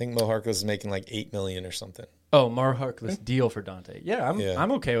 I think Mo Harkless is making like $8 million or something. Oh, Mo Harkless deal for Dante. Yeah,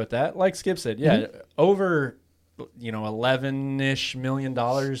 I'm okay with that. Like Skip said, yeah, over $11-ish million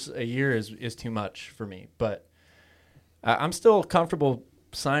a year is too much for me, but I'm still comfortable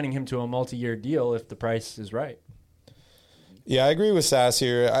signing him to a multi-year deal if the price is right. Yeah, I agree with Sass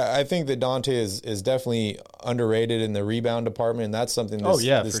here. I think that Dante is definitely underrated in the rebound department, and that's something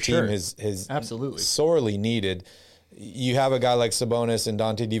this team has absolutely sorely needed. You have a guy like Sabonis and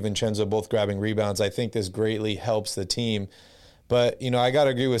Dante DiVincenzo both grabbing rebounds. I think this greatly helps the team. But, I got to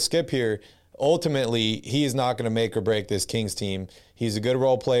agree with Skip here. Ultimately, he is not going to make or break this Kings team. He's a good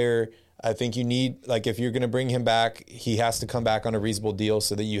role player. I think you need, if you're going to bring him back, he has to come back on a reasonable deal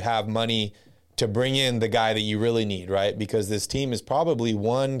so that you have money to bring in the guy that you really need, right? Because this team is probably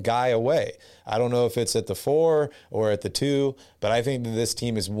one guy away. I don't know if it's at the 4 or at the 2, but I think that this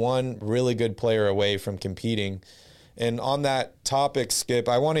team is one really good player away from competing. And on that topic, Skip,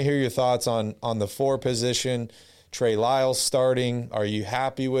 I want to hear your thoughts on the 4 position. Trey Lyles starting. Are you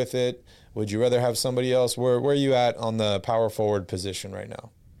happy with it? Would you rather have somebody else? Where are you at on the power forward position right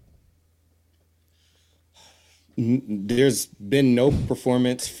now? There's been no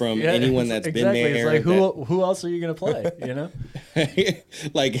performance from anyone that's been there. It's like, who else are you going to play?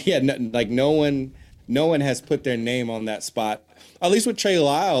 No one has put their name on that spot. At least with Trey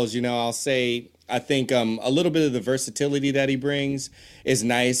Lyles, I'll say I think a little bit of the versatility that he brings is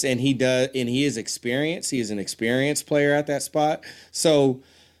nice, and he is experienced. He is an experienced player at that spot. So,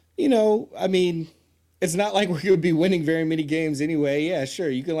 it's not like we're going to be winning very many games anyway. Yeah, sure.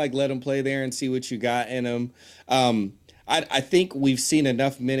 You can let him play there and see what you got in him. I think we've seen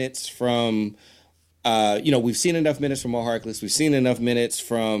enough minutes from, we've seen enough minutes from Mo Harkless. We've seen enough minutes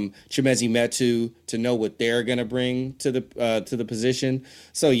from Chimezie Metu to know what they're going to bring to the position.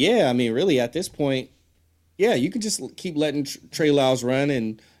 So, yeah, really at this point, yeah, you can just keep letting Trey Lyles run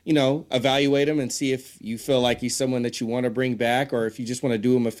and, evaluate him and see if you feel like he's someone that you want to bring back, or if you just want to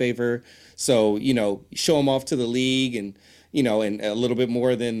do him a favor. So, show him off to the league and, and a little bit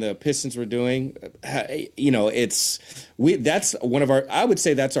more than the Pistons were doing. That's one of I would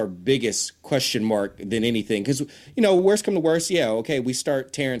say that's our biggest question mark than anything. Because, worst come to worst, yeah, okay, we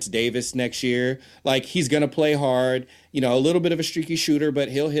start Terrence Davis next year. Like, he's going to play hard, a little bit of a streaky shooter, but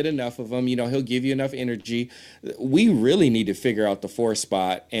he'll hit enough of them. He'll give you enough energy. We really need to figure out the 4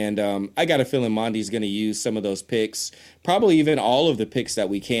 spot. And I got a feeling Monty's going to use some of those picks, probably even all of the picks that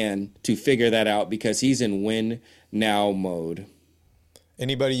we can, to figure that out, because he's in win now mode.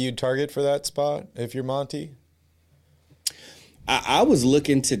 Anybody you'd target for that spot if you're Monty? I was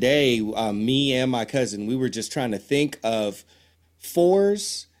looking today, me and my cousin, we were just trying to think of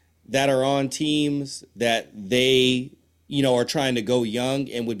 4s that are on teams that they, are trying to go young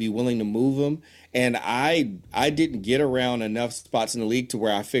and would be willing to move them. And I didn't get around enough spots in the league to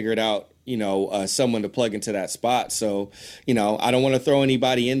where I figured out, someone to plug into that spot. So, I don't want to throw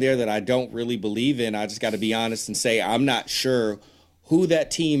anybody in there that I don't really believe in. I just got to be honest and say I'm not sure who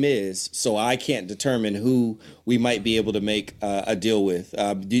that team is, so I can't determine who we might be able to make a deal with.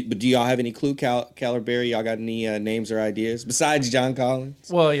 But do y'all have any clue, Calderberry? Y'all got any names or ideas besides John Collins?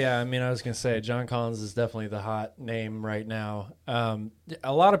 Well, yeah, I mean, I was going to say John Collins is definitely the hot name right now.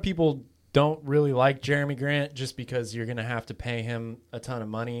 A lot of people don't really like Jeremy Grant just because you're going to have to pay him a ton of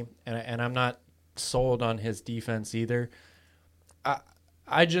money, and I'm not sold on his defense either.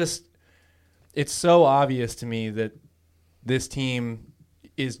 It's so obvious to me that this team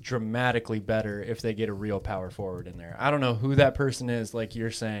is dramatically better if they get a real power forward in there. I don't know who that person is, like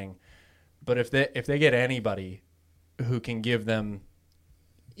you're saying, but if they get anybody who can give them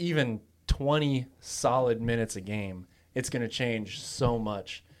even 20 solid minutes a game, it's going to change so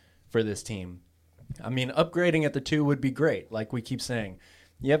much for this team. I mean, upgrading at the 2 would be great. Like we keep saying,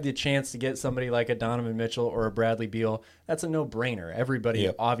 you have the chance to get somebody like a Donovan Mitchell or a Bradley Beal. That's a no-brainer. Everybody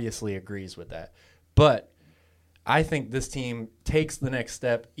obviously agrees with that. But I think this team takes the next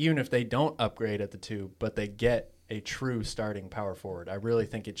step, even if they don't upgrade at the 2, but they get a true starting power forward. I really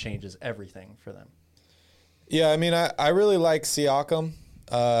think it changes everything for them. Yeah, I mean, I really like Siakam,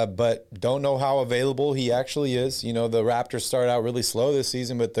 but don't know how available he actually is. The Raptors started out really slow this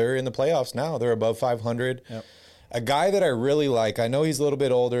season, but they're in the playoffs now. They're above 500. Yep. A guy that I really like, I know he's a little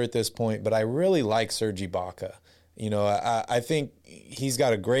bit older at this point, but I really like Serge Ibaka. I think he's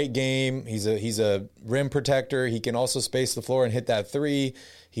got a great game. He's a rim protector. He can also space the floor and hit that 3.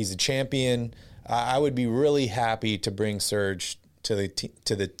 He's a champion. I would be really happy to bring Serge to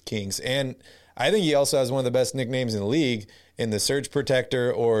the Kings. And I think he also has one of the best nicknames in the league in the Serge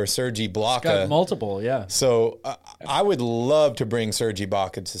Protector or Serge Ibaka. Got multiple, yeah. So I would love to bring Serge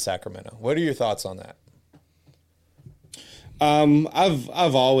Ibaka to Sacramento. What are your thoughts on that?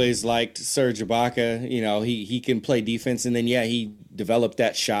 I've always liked Serge Ibaka. He can play defense, and then he developed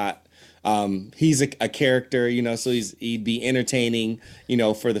that shot. He's a character, so he'd be entertaining,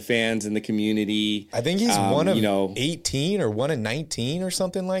 for the fans and the community. I think he's one of 18 or one of 19 or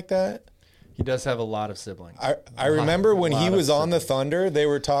something like that. He does have a lot of siblings. I remember when he was on the Thunder, they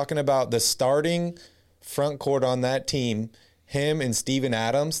were talking about the starting front court on that team, him and Steven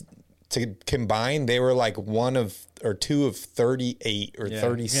Adams. To combine, they were like 1 or 2 of 38 or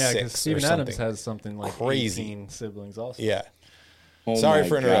 36. Yeah, because Steven Adams has something like crazy 18 siblings also. Yeah. Oh, sorry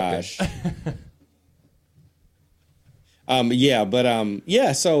for interrupting.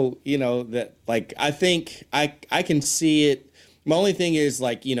 So that, like, I think I can see it. My only thing is,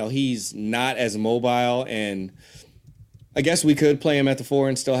 like, he's not as mobile, and I guess we could play him at the 4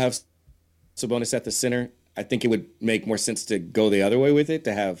 and still have Sabonis at the center. I think it would make more sense to go the other way with it,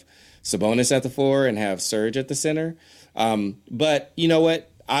 to have Sabonis at the 4 and have Serge at the center. But you know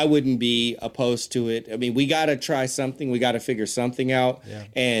what? I wouldn't be opposed to it. I mean, we got to try something. We got to figure something out. Yeah.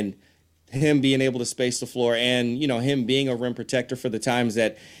 And him being able to space the floor and, him being a rim protector for the times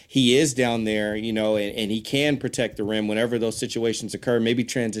that he is down there, and he can protect the rim whenever those situations occur, maybe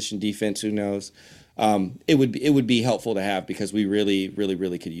transition defense, who knows. It would be helpful to have, because we really, really,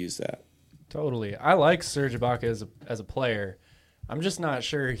 really could use that. Totally. I like Serge Ibaka as a player. I'm just not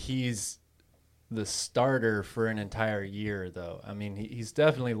sure he's the starter for an entire year, though. I mean, he's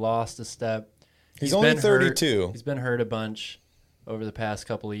definitely lost a step. He's only 32. He's been hurt a bunch over the past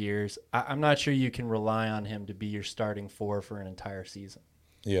couple of years. I'm not sure you can rely on him to be your starting 4 for an entire season.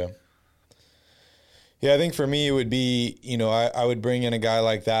 Yeah. Yeah, I think for me it would be, I would bring in a guy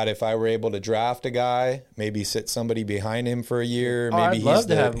like that if I were able to draft a guy, maybe sit somebody behind him for a year. Maybe I'd love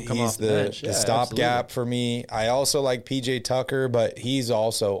to have him come off the bench. The stopgap for me. I also like PJ Tucker, but he's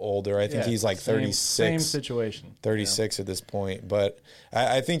also older. I think he's like 36. Same situation. 36 at this point. But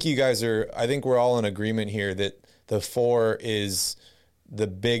I think I think we're all in agreement here that the 4 is the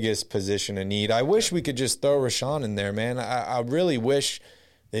biggest position in need. I wish we could just throw Rashawn in there, man. I really wish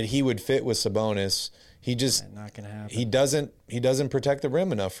that he would fit with Sabonis. He just not gonna happen. He doesn't protect the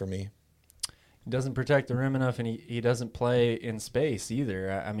rim enough for me. He doesn't protect the rim enough, and he doesn't play in space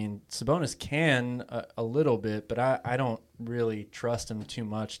either. I mean, Sabonis can a little bit, but I don't really trust him too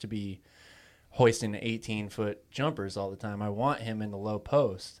much to be hoisting 18-foot jumpers all the time. I want him in the low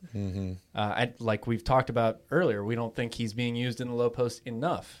post. Mm-hmm. Like we've talked about earlier, we don't think he's being used in the low post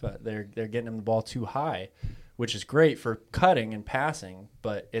enough. They're getting him the ball too high, which is great for cutting and passing,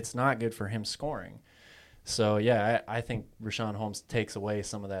 but it's not good for him scoring. So, yeah, I think Richaun Holmes takes away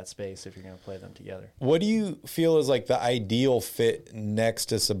some of that space if you're going to play them together. What do you feel is like the ideal fit next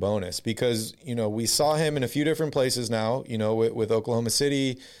to Sabonis? Because, we saw him in a few different places now, with Oklahoma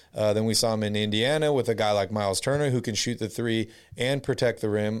City. Then we saw him in Indiana with a guy like Miles Turner who can shoot the 3 and protect the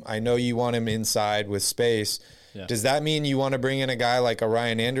rim. I know you want him inside with space. Yeah. Does that mean you want to bring in a guy like a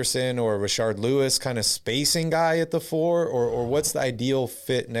Ryan Anderson or a Rashard Lewis kind of spacing guy at the 4? Or what's the ideal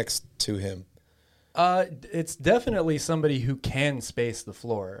fit next to him? It's definitely somebody who can space the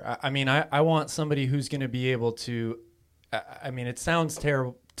floor. I want somebody who's going to be able to. It sounds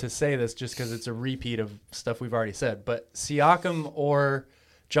terrible to say this just because it's a repeat of stuff we've already said, but Siakam or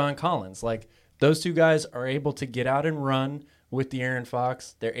John Collins, like those two guys are able to get out and run with De'Aaron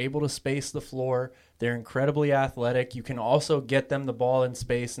Fox. They're able to space the floor. They're incredibly athletic. You can also get them the ball in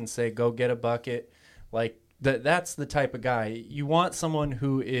space and say, go get a bucket. Like that's the type of guy. You want someone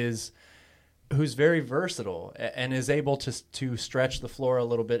who's very versatile and is able to stretch the floor a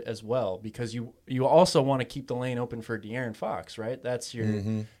little bit as well, because you also want to keep the lane open for De'Aaron Fox, right? That's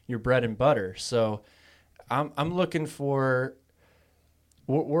your bread and butter. So I'm looking for.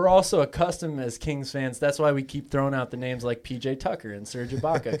 We're also accustomed as Kings fans. That's why we keep throwing out the names like PJ Tucker and Serge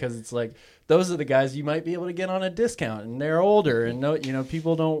Ibaka, because it's like those are the guys you might be able to get on a discount, and they're older, and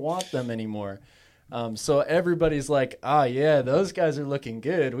people don't want them anymore. So everybody's like, yeah, those guys are looking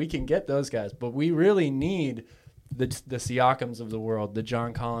good. We can get those guys. But we really need the Siakams of the world, the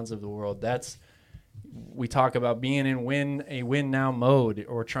John Collins of the world. We talk about being in a win-now mode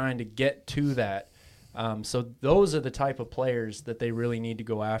or trying to get to that. So those are the type of players that they really need to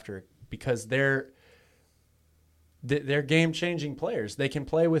go after, because they're game-changing players. They can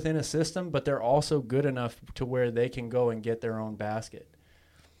play within a system, but they're also good enough to where they can go and get their own basket.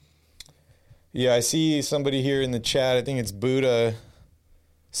 Yeah, I see somebody here in the chat. I think it's Buddha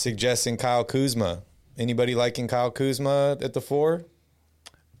suggesting Kyle Kuzma. Anybody liking Kyle Kuzma at the 4?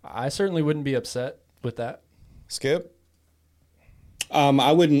 I certainly wouldn't be upset with that. Skip?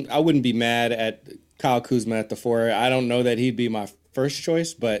 I wouldn't be mad at Kyle Kuzma at the 4. I don't know that he'd be my first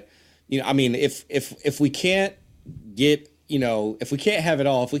choice, but if we can't get if we can't have it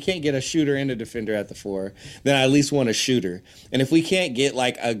all, if we can't get a shooter and a defender at the 4, then I at least want a shooter. And if we can't get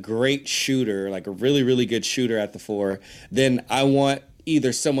like a great shooter, like a really, really good shooter at the 4, then I want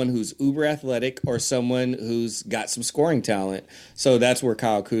either someone who's uber athletic or someone who's got some scoring talent. So that's where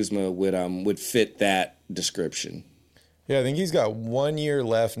Kyle Kuzma would fit that description. Yeah, I think he's got 1 year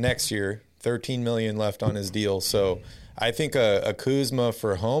left next year, $13 million left on his deal. So I think a Kuzma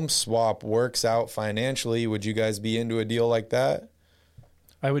for home swap works out financially. Would you guys be into a deal like that?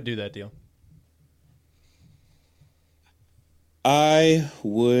 I would do that deal. I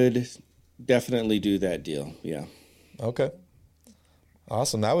would definitely do that deal, yeah. Okay.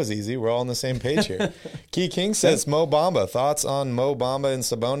 Awesome. That was easy. We're all on the same page here. Key King says Mo Bamba. Thoughts on Mo Bamba and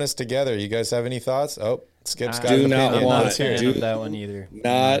Sabonis together? You guys have any thoughts? Oh, Skip's got an opinion. I'm not a fan of that one either.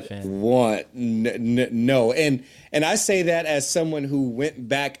 No. And I say that as someone who went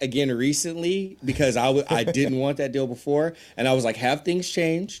back again recently, because I didn't want that deal before, and I was like, have things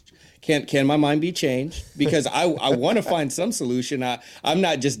changed? Can my mind be changed? Because I want to find some solution. I'm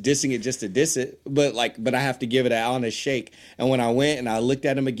not just dissing it just to diss it, but I have to give it an honest shake. And when I went and I looked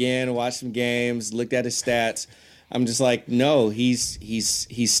at him again, watched some games, looked at his stats, I'm just like, no, he's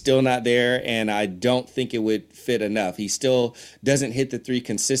still not there, and I don't think it would fit enough. He still doesn't hit the 3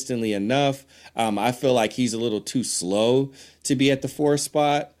 consistently enough. I feel like he's a little too slow to be at the 4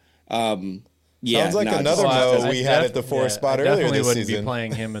 spot. Sounds like another Mo we had at the 4 spot earlier this season. I definitely wouldn't be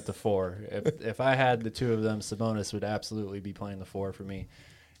playing him at the 4. If I had the two of them, Sabonis would absolutely be playing the 4 for me.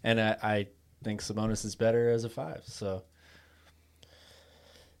 And I think Sabonis is better as a 5. So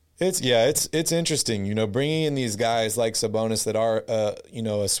It's interesting, bringing in these guys like Sabonis that are,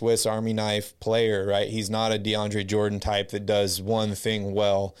 a Swiss Army knife player, right? He's not a DeAndre Jordan type that does one thing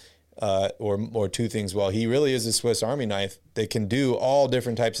well, or two things well. He really is a Swiss Army knife that can do all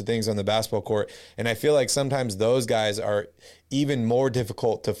different types of things on the basketball court. And I feel like sometimes those guys are even more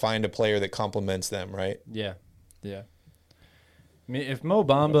difficult to find a player that complements them, right? Yeah. I mean, if Mo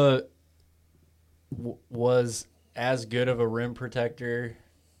Bamba was as good of a rim protector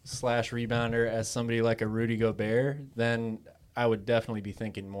 / rebounder as somebody like a Rudy Gobert, then I would definitely be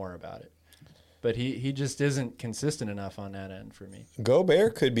thinking more about it. But he just isn't consistent enough on that end for me.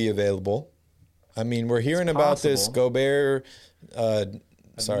 Gobert could be available. I mean, we're hearing about this Gobert,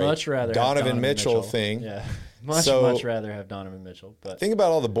 much rather Donovan Mitchell thing. Yeah, much rather have Donovan Mitchell. But think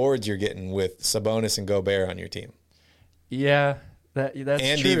about all the boards you're getting with Sabonis and Gobert on your team. Yeah, that's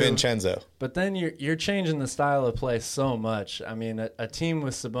and true. And DiVincenzo. But then you're changing the style of play so much. I mean, a team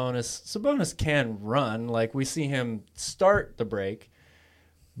with Sabonis can run. Like, we see him start the break.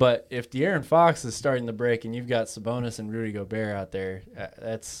 But if De'Aaron Fox is starting the break and you've got Sabonis and Rudy Gobert out there,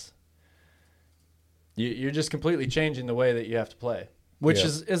 you're just completely changing the way that you have to play, which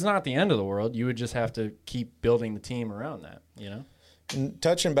is not the end of the world. You would just have to keep building the team around that, And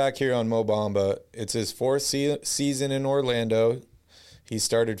touching back here on Mo Bamba, it's his fourth season in Orlando. He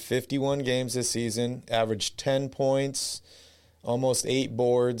started 51 games this season, averaged 10 points, almost 8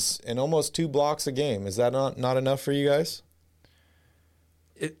 boards, and almost 2 blocks a game. Is that not enough for you guys?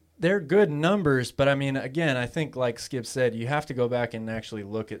 They're good numbers, but I mean, again, I think like Skip said, you have to go back and actually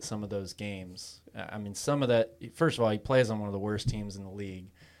look at some of those games. I mean, some of that, first of all, he plays on one of the worst teams in the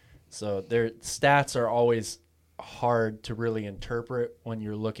league. So their stats are always hard to really interpret when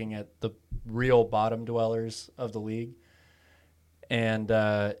you're looking at the real bottom dwellers of the league. And,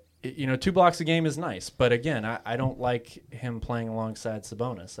 2 blocks a game is nice. But again, I don't like him playing alongside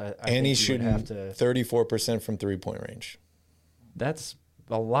Sabonis. I and he's shooting 34% from 3-point range. That's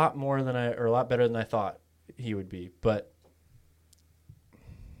a lot more than a lot better than I thought he would be. But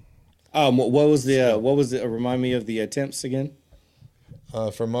what was the remind me of the attempts again?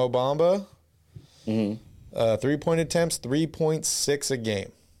 For Mo Bamba, 3-point attempts, 3.6 a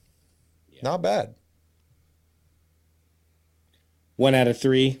game. Yeah. Not bad. 1 out of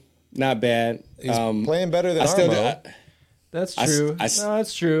 3, not bad. He's playing better than Armo. That's true. No,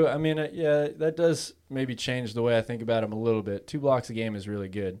 that's true. I mean, that does maybe change the way I think about him a little bit. 2 blocks a game is really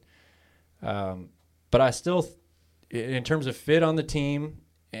good. But I still, in terms of fit on the team,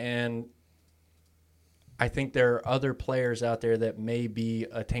 and I think there are other players out there that may be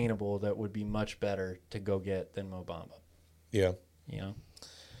attainable that would be much better to go get than Mo Bamba. Yeah.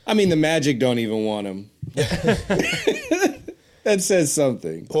 I mean, the Magic don't even want him. That says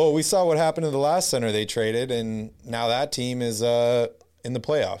something. Well, we saw what happened to the last center they traded, and now that team is in the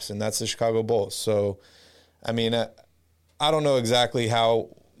playoffs, and that's the Chicago Bulls. So, I mean, I don't know exactly how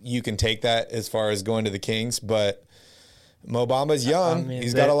you can take that as far as going to the Kings, but Mo Bamba's young.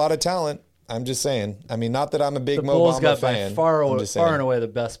 He's got a lot of talent. I'm just saying. I mean, not that I'm a big Mo Bamba fan. The Bulls got by far and away the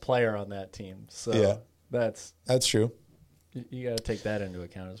best player on that team. So yeah, that's true. You got to take that into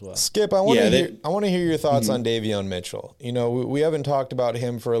account as well. Skip, I want to hear your thoughts on Davion Mitchell. We haven't talked about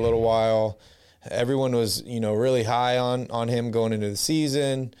him for a little while. Everyone was, really high on him going into the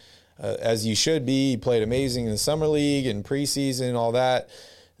season, as you should be. He played amazing in the summer league and preseason and all that.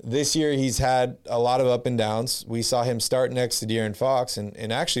 This year, he's had a lot of up and downs. We saw him start next to De'Aaron Fox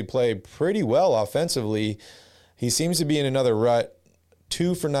and actually play pretty well offensively. He seems to be in another rut.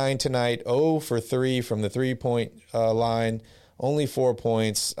 2 for 9 tonight, 0 for 3 from the 3-point line, only 4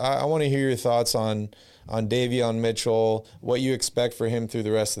 points. I want to hear your thoughts on Davion Mitchell, what you expect for him through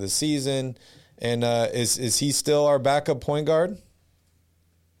the rest of the season, and is he still our backup point guard?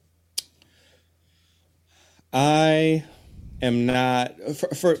 I am not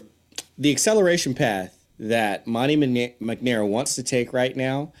for the acceleration path that Monty McNair wants to take right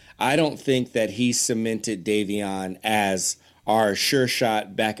now. I don't think that he cemented Davion as our sure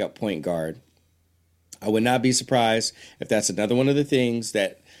shot backup point guard. I would not be surprised if that's another one of the things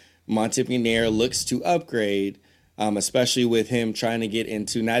that Monty McNair looks to upgrade, especially with him trying to get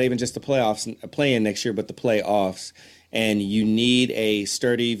into not even just the playoffs, play-in next year, but the playoffs. And you need a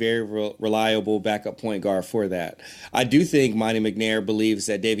sturdy, very reliable backup point guard for that. I do think Monty McNair believes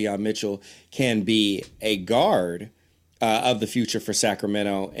that Davion Mitchell can be a guard of the future for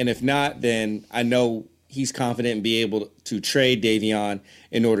Sacramento. And if not, then I know he's confident and be able to trade Davion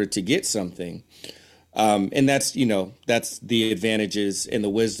in order to get something. And that's the advantages and the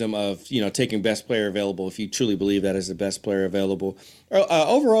wisdom of, taking best player available if you truly believe that is the best player available.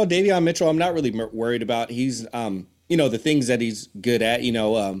 Overall, Davion Mitchell, I'm not really worried about. He's, the things that he's good at,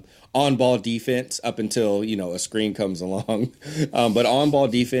 on ball defense up until, a screen comes along. But on ball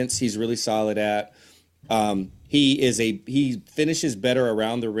defense, he's really solid at. He finishes better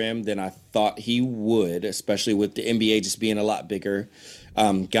around the rim than I thought he would, especially with the NBA just being a lot bigger,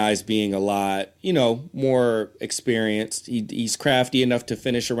 guys being a lot, more experienced. He's crafty enough to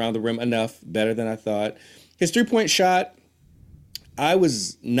finish around the rim better than I thought. His 3-point shot, I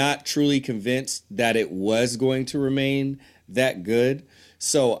was not truly convinced that it was going to remain that good.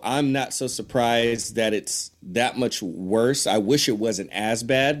 So I'm not so surprised that it's that much worse. I wish it wasn't as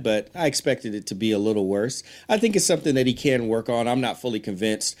bad, but I expected it to be a little worse. I think it's something that he can work on. I'm not fully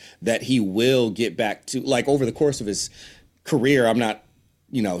convinced that he will get back to, like, over the course of his career, I'm not,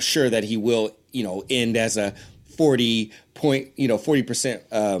 sure that he will, end as a 40%,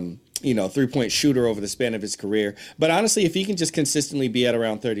 3-point shooter over the span of his career. But honestly, if he can just consistently be at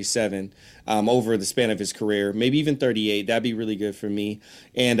around 37 over the span of his career, maybe even 38, that'd be really good for me.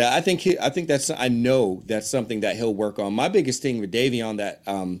 And I know that's something that he'll work on. My biggest thing with Davion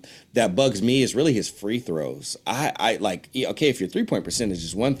that bugs me is really his free throws. I like, okay, if your 3-point percentage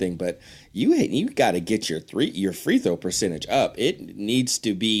is one thing, but you got to get your free throw percentage up. It needs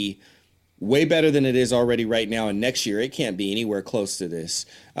to be way better than it is already right now, and next year it can't be anywhere close to this.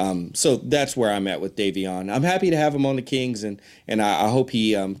 So that's where I'm at with Davion. I'm happy to have him on the Kings, and I hope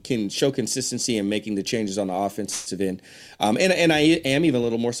he can show consistency in making the changes on the offensive end. And I am even a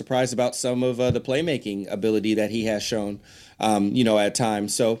little more surprised about some of the playmaking ability that he has shown, at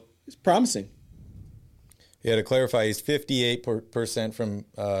times. So it's promising. Yeah, to clarify, he's 58%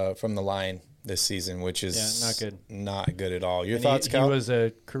 from the line this season, which is not good at all. Your thoughts, Cal? He was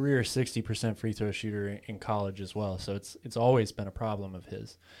a career 60% free throw shooter in college as well, so it's always been a problem of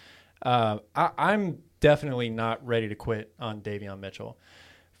his. I'm definitely not ready to quit on Davion Mitchell.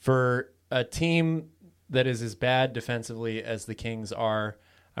 For a team that is as bad defensively as the Kings are,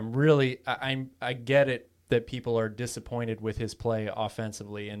 I get it that people are disappointed with his play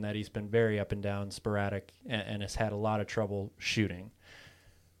offensively and that he's been very up and down, sporadic, and has had a lot of trouble shooting.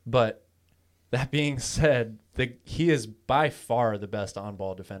 But that being said, he is by far the best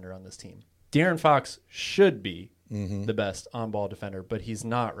on-ball defender on this team. De'Aaron Fox should be the best on-ball defender, but he's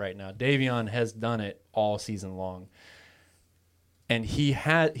not right now. Davion has done it all season long. And he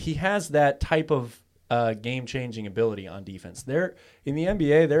has that type of game-changing ability on defense. In the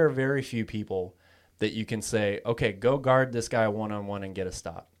NBA, there are very few people that you can say, okay, go guard this guy one-on-one and get a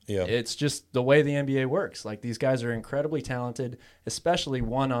stop. Yeah. It's just the way the NBA works. Like, these guys are incredibly talented, especially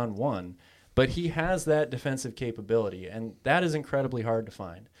one-on-one. But he has that defensive capability, and that is incredibly hard to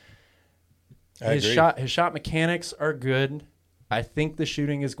find. His shot mechanics are good. I think the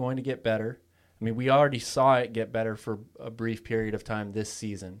shooting is going to get better. I mean, we already saw it get better for a brief period of time this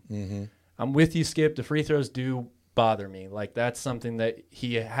season. Mm-hmm. I'm with you, Skip. The free throws do bother me. Like, that's something that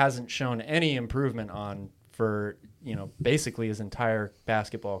he hasn't shown any improvement on for, basically his entire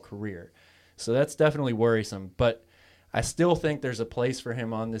basketball career. So that's definitely worrisome. But I still think there's a place for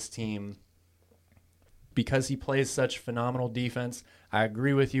him on this team because he plays such phenomenal defense. I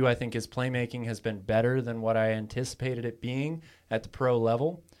agree with you. I think his playmaking has been better than what I anticipated it being at the pro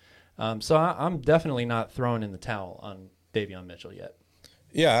level. So I'm definitely not throwing in the towel on Davion Mitchell yet.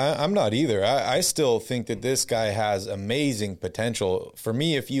 Yeah, I'm not either. I still think that this guy has amazing potential. For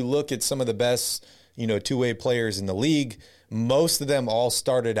me, if you look at some of the best, two-way players in the league, most of them all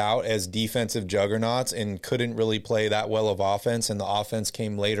started out as defensive juggernauts and couldn't really play that well of offense, and the offense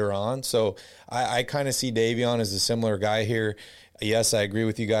came later on. So I kind of see Davion as a similar guy here. Yes, I agree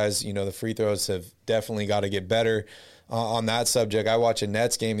with you guys. The free throws have definitely got to get better. On that subject, I watched a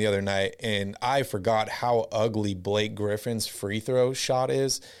Nets game the other night, and I forgot how ugly Blake Griffin's free throw shot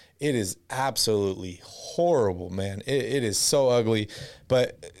is. It is absolutely horrible, man. It is so ugly.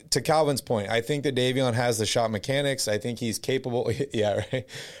 But to Calvin's point, I think that Davion has the shot mechanics. I think he's capable. Yeah, right.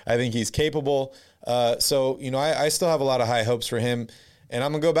 I think he's capable. So, I still have a lot of high hopes for him. And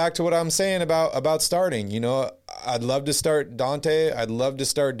I'm going to go back to what I'm saying about starting. I'd love to start Dante. I'd love to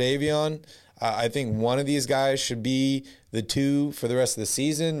start Davion. I think one of these guys should be the two for the rest of the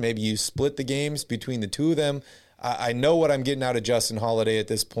season. Maybe you split the games between the two of them. I know what I'm getting out of Justin Holiday at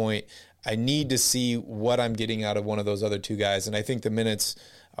this point. I need to see what I'm getting out of one of those other two guys, and I think the minutes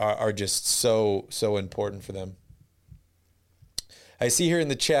are just so important for them. I see here in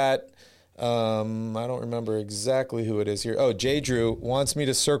the chat, I don't remember exactly who it is here. Oh, Jay Drew wants me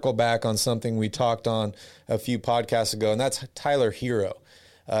to circle back on something we talked on a few podcasts ago, and that's Tyler Hero.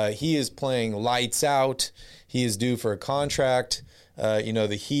 He is playing lights out. He is due for a contract.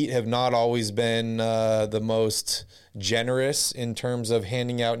 The Heat have not always been the most generous in terms of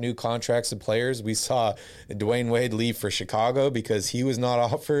handing out new contracts to players. We saw Dwayne Wade leave for Chicago because he was not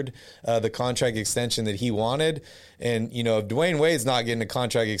offered the contract extension that he wanted. And, if Dwayne Wade's not getting a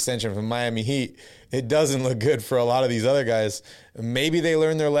contract extension from Miami Heat, it doesn't look good for a lot of these other guys. Maybe they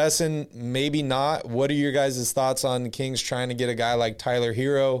learned their lesson, maybe not. What are your guys' thoughts on the Kings trying to get a guy like Tyler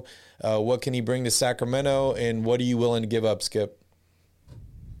Hero? What can he bring to Sacramento, and what are you willing to give up, Skip?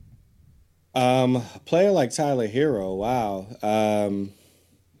 A player like Tyler Hero, wow.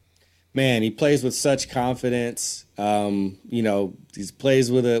 Man, he plays with such confidence. He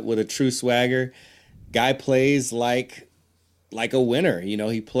plays with a true swagger. Guy plays like a winner.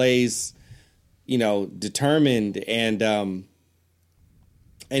 He plays, determined and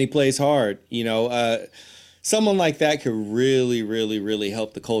he plays hard. Someone like that could really, really, really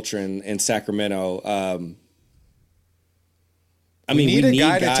help the culture in Sacramento. We need a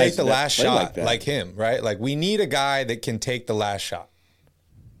guy to take the last shot like him, right? Like, we need a guy that can take the last shot.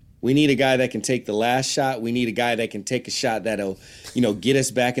 We need a guy that can take the last shot. We need a guy that can take a shot that'll, get us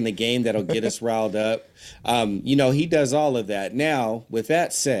back in the game, that'll get us riled up. He does all of that. Now, with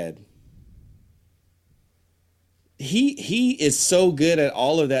that said, he is so good at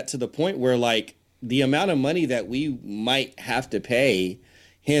all of that to the point where, like, the amount of money that we might have to pay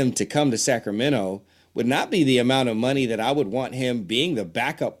him to come to Sacramento would not be the amount of money that I would want him being the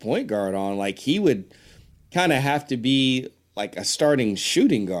backup point guard on. Like, he would kind of have to be like a starting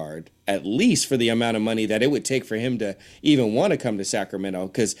shooting guard, at least for the amount of money that it would take for him to even want to come to Sacramento,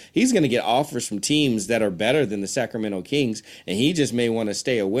 because he's going to get offers from teams that are better than the Sacramento Kings, and he just may want to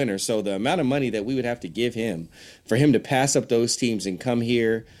stay a winner. So the amount of money that we would have to give him for him to pass up those teams and come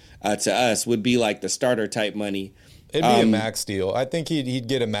here to us would be like the starter type money. It'd be a max deal. I think he'd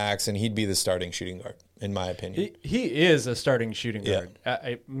get a max, and he'd be the starting shooting guard, in my opinion. He is a starting shooting guard.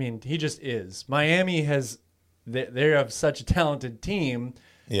 I mean, he just is. Miami they have such a talented team.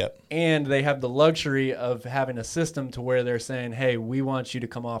 Yep. And they have the luxury of having a system to where they're saying, hey, we want you to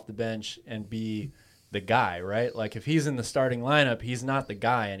come off the bench and be the guy, right? Like, if he's in the starting lineup, he's not the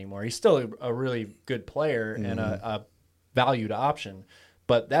guy anymore. He's still a really good player and a valued option.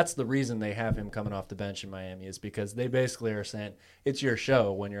 But that's the reason they have him coming off the bench in Miami, is because they basically are saying, it's your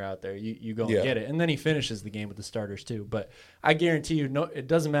show when you're out there. You go and get it. And then he finishes the game with the starters too. But I guarantee you, it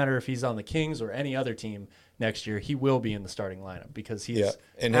doesn't matter if he's on the Kings or any other team next year, he will be in the starting lineup because he's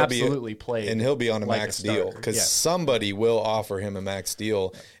absolutely played. And he'll be on a max deal because somebody will offer him a max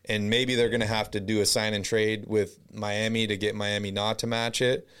deal. And maybe they're going to have to do a sign and trade with Miami to get Miami not to match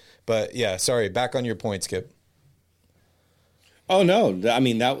it. But, back on your point, Skip. Oh no! I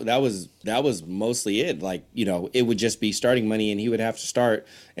mean that was mostly it. Like, it would just be starting money, and he would have to start.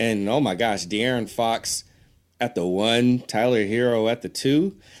 And oh my gosh, De'Aaron Fox at the 1, Tyler Hero at the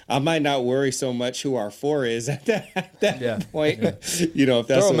 2. I might not worry so much who our 4 is at that point. Yeah. If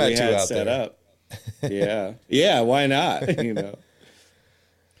that's what we had set up. Yeah. Why not?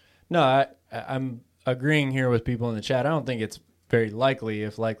 No, I'm agreeing here with people in the chat. I don't think it's very likely,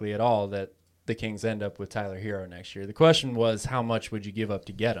 if likely at all, that the Kings end up with Tyler Hero next year. The question was, how much would you give up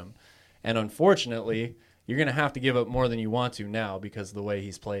to get him? And unfortunately, you're going to have to give up more than you want to now because of the way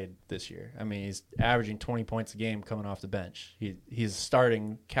he's played this year. I mean, he's averaging 20 points a game coming off the bench. He's a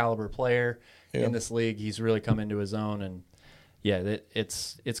starting caliber player in this league. He's really come into his own, and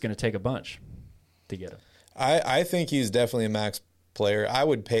it's going to take a bunch to get him. I think he's definitely a max player. I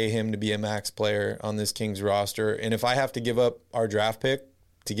would pay him to be a max player on this Kings roster, and if I have to give up our draft pick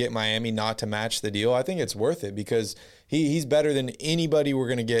to get Miami not to match the deal, I think it's worth it because he's better than anybody we're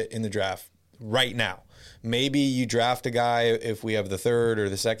going to get in the draft right now. Maybe you draft a guy if we have the 3rd or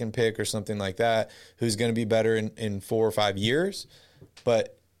the 2nd pick or something like that who's going to be better in 4 or 5 years.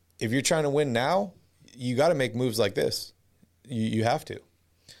 But if you're trying to win now, you got to make moves like this. You have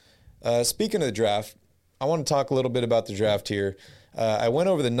to. Speaking of the draft, I want to talk a little bit about the draft here. I went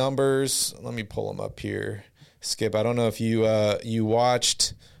over the numbers. Let me pull them up here. Skip, I don't know if you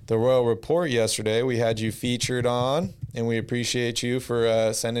watched the Royal Report yesterday. We had you featured on, and we appreciate you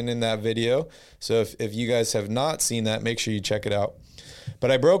for sending in that video. So if you guys have not seen that, make sure you check it out.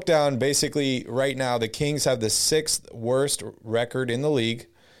 But I broke down basically right now the Kings have the 6th worst record in the league.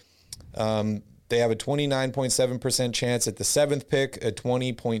 They have a 29.7% chance at the 7th pick, a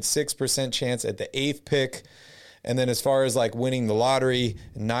 20.6% chance at the 8th pick. And then as far as like winning the lottery,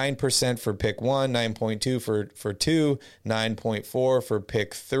 9% for pick 1, 9.2 for 2, 9.4 for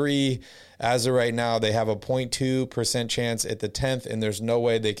pick 3. As of right now, they have a 0.2% chance at the 10th, and there's no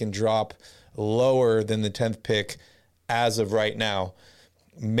way they can drop lower than the 10th pick as of right now.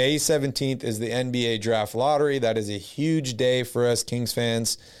 May 17th is the NBA draft lottery. That is a huge day for us Kings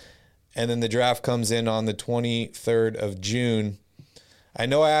fans. And then the draft comes in on the 23rd of June. I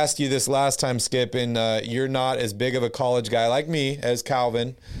know I asked you this last time, Skip, and you're not as big of a college guy like me as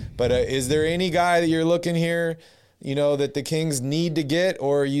Calvin, but is there any guy that you're looking here, that the Kings need to get,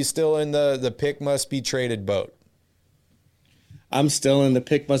 or are you still in the pick must be traded boat? I'm still in the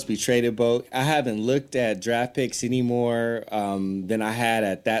pick must be traded boat. I haven't looked at draft picks anymore than I had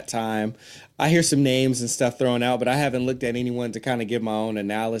at that time. I hear some names and stuff thrown out, but I haven't looked at anyone to kind of give my own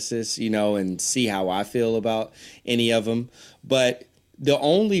analysis, and see how I feel about any of them. But the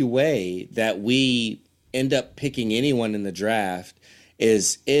only way that we end up picking anyone in the draft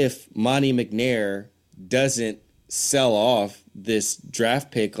is if Monty McNair doesn't sell off this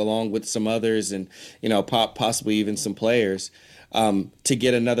draft pick along with some others and, possibly even some players to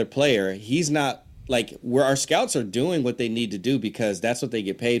get another player. He's not where our scouts are doing what they need to do because that's what they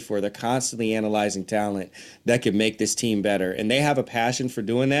get paid for. They're constantly analyzing talent that could make this team better. And they have a passion for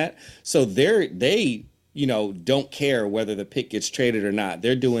doing that. So they don't care whether the pick gets traded or not.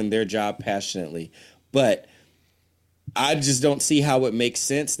 They're doing their job passionately. But I just don't see how it makes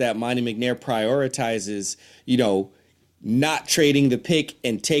sense that Monty McNair prioritizes, not trading the pick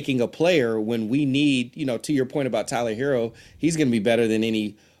and taking a player when we need, to your point about Tyler Hero, he's going to be better than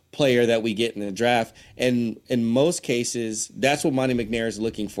any player that we get in the draft. And in most cases, that's what Monty McNair is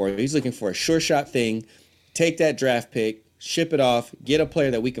looking for. He's looking for a sure shot thing, take that draft pick, ship it off, get a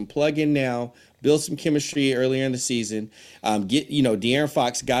player that we can plug in now, build some chemistry earlier in the season. De'Aaron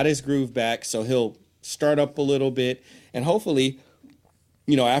Fox got his groove back, so he'll start up a little bit. And hopefully,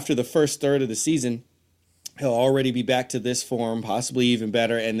 after the first third of the season, he'll already be back to this form, possibly even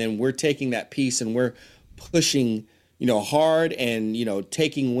better. And then we're taking that piece and we're pushing, hard and,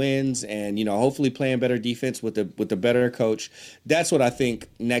 taking wins and, hopefully playing better defense with the better coach. That's what I think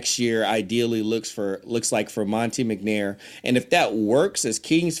next year ideally looks like for Monty McNair. And if that works as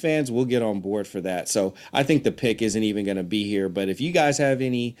Kings fans, we'll get on board for that. So I think the pick isn't even going to be here. But if you guys have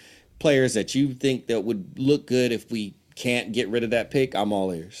any players that you think that would look good if we can't get rid of that pick, I'm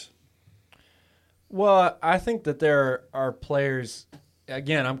all ears. Well, I think that there are players,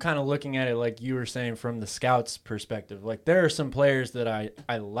 again, I'm kind of looking at it like you were saying from the scouts' perspective. Like there are some players that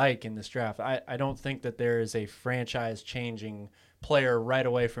I like in this draft. I don't think that there is a franchise-changing player right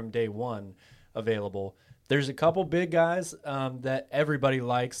away from day one available. There's a couple big guys that everybody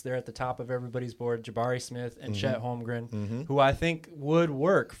likes. They're at the top of everybody's board, Jabari Smith and Chet Holmgren, who I think would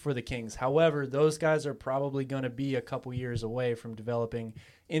work for the Kings. However, those guys are probably going to be a couple years away from developing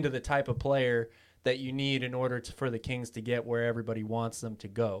into the type of player that you need in order for the Kings to get where everybody wants them to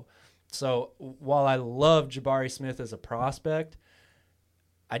go. So while I love Jabari Smith as a prospect,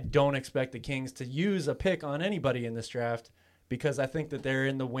 I don't expect the Kings to use a pick on anybody in this draft because I think that they're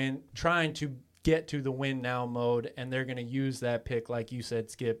in the trying to get to the win now mode, and they're going to use that pick, like you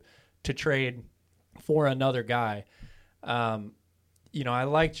said, Skip, to trade for another guy. I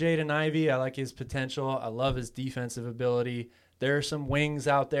like Jaden Ivey. I like his potential. I love his defensive ability. There are some wings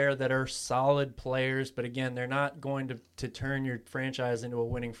out there that are solid players, but again, they're not going to turn your franchise into a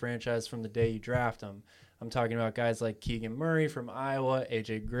winning franchise from the day you draft them. I'm talking about guys like Keegan Murray from Iowa,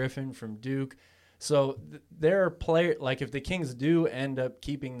 AJ Griffin from Duke. So there are players, like if the Kings do end up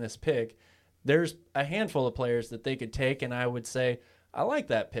keeping this pick, there's a handful of players that they could take, and I would say, I like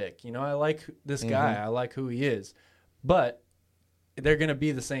that pick. I like this guy. I like who he is. But they're going to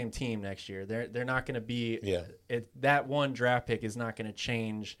be the same team next year. They're not going to be that one draft pick is not going to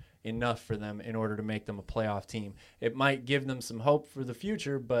change enough for them in order to make them a playoff team. It might give them some hope for the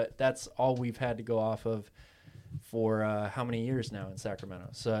future, but that's all we've had to go off of for how many years now in Sacramento.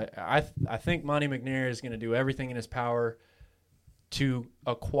 So I think Monty McNair is going to do everything in his power to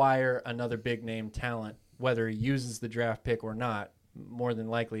acquire another big-name talent, whether he uses the draft pick or not. More than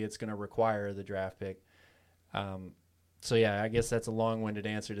likely, it's going to require the draft pick. So, yeah, I guess that's a long-winded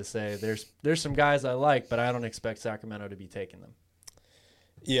answer to say there's some guys I like, but I don't expect Sacramento to be taking them.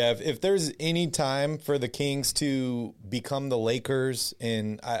 Yeah, if there's any time for the Kings to become the Lakers,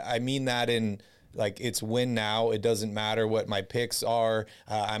 and I mean that in – like it's win now. It doesn't matter what my picks are.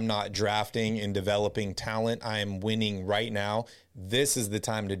 I'm not drafting and developing talent. I am winning right now. This is the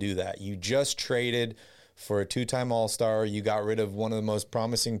time to do that. You just traded for a two-time All-Star. You got rid of one of the most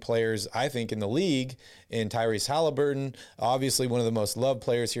promising players, I think, in the league in Tyrese Halliburton. Obviously one of the most loved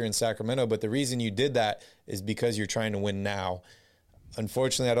players here in Sacramento. But the reason you did that is because you're trying to win now.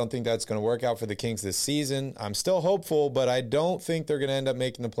 Unfortunately, I don't think that's going to work out for the Kings this season. I'm still hopeful, but I don't think they're going to end up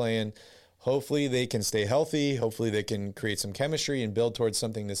making the play-in. Hopefully they can stay healthy. Hopefully they can create some chemistry and build towards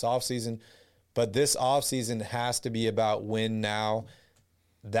something this offseason. But this offseason has to be about win now.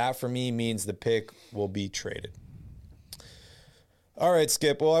 that for me means the pick will be traded. All right,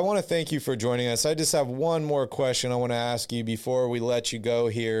 Skip. Well, I want to thank you for joining us. I just have one more question I want to ask you before we let you go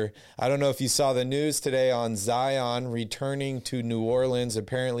here. I don't know if you saw the news today on Zion returning to New Orleans.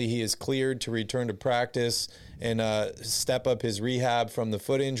 Apparently, he is cleared to return to practice and step up his rehab from the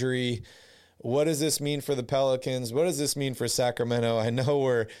foot injury. What does this mean for the Pelicans? What does this mean for Sacramento? I know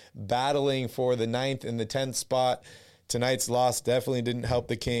we're battling for the 9th and the 10th spot. Tonight's loss definitely didn't help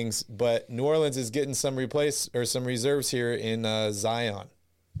the Kings, but New Orleans is getting some reserves here in Zion.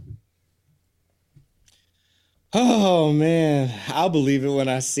 Oh man, I'll believe it when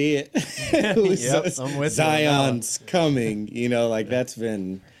I see it. Yep, I'm with Zion's coming. That's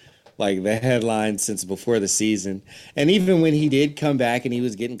been like the headline since before the season. And even when he did come back and he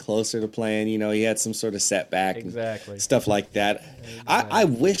was getting closer to playing, he had some sort of setback and stuff like that. Exactly. I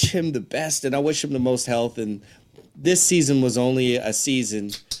wish him the best, and I wish him the most health. And this season was only a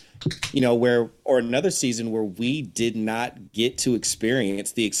season, another season where we did not get to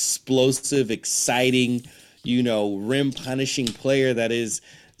experience the explosive, exciting, rim punishing player that is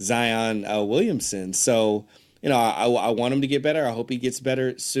Zion Williamson. So, I want him to get better. I hope he gets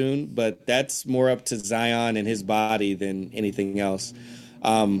better soon, but that's more up to Zion and his body than anything else.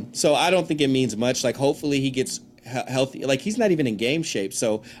 So I don't think it means much. Like, hopefully he gets healthy. Like, he's not even in game shape,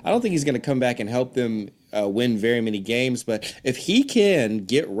 so I don't think he's going to come back and help them win very many games. But if he can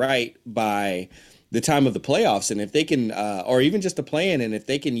get right by the time of the playoffs, and if they can, or even just the play-in, and if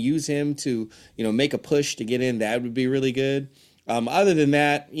they can use him to, make a push to get in, that would be really good. Other than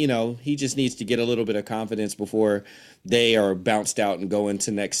that, he just needs to get a little bit of confidence before they are bounced out and go into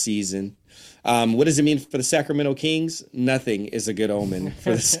next season. What does it mean for the Sacramento Kings? Nothing is a good omen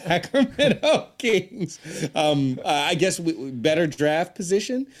for the Sacramento Kings. I guess better draft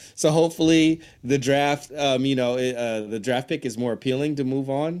position. So hopefully the draft, the draft pick is more appealing to move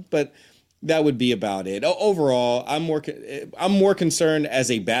on. But that would be about it. Overall, I'm more concerned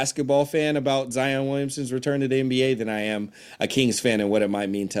as a basketball fan about Zion Williamson's return to the NBA than I am a Kings fan and what it might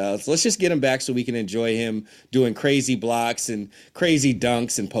mean to us. Let's just get him back so we can enjoy him doing crazy blocks and crazy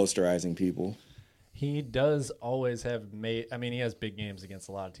dunks and posterizing people. He does always have he has big games against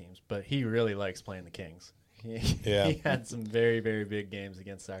a lot of teams, but he really likes playing the Kings. He had some very, very big games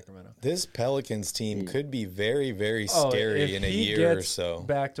against Sacramento. This Pelicans team could be very, very scary in a year or so.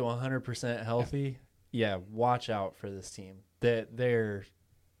 Back to 100% healthy, watch out for this team. They're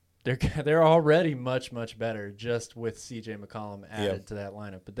already much, much better just with CJ McCollum added to that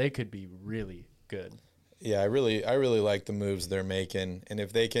lineup, but they could be really good. Yeah, I really like the moves they're making, and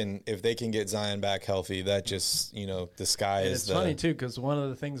if they can get Zion back healthy, that just the sky is. It's funny too, because one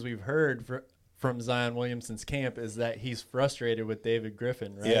of the things we've heard from Zion Williamson's camp is that he's frustrated with David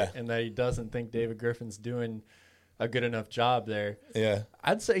Griffin, right? Yeah. And that he doesn't think David Griffin's doing a good enough job there. Yeah.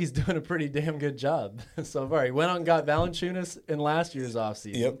 I'd say he's doing a pretty damn good job so far. He went out and got Valanciunas in last year's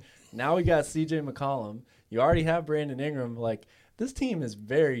offseason. Yep. Now we got CJ McCollum. You already have Brandon Ingram. Like, this team is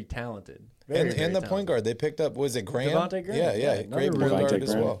very talented. And the point guard they picked up, was it Graham? Devontae Graham. Yeah, great point guard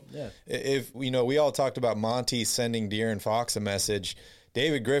as well. Yeah. If we all talked about Monty sending De'Aaron Fox a message,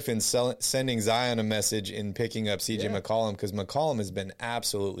 David Griffin's sending Zion a message in picking up CJ McCollum, because McCollum has been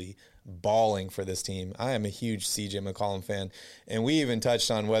absolutely balling for this team. I am a huge CJ McCollum fan, and we even touched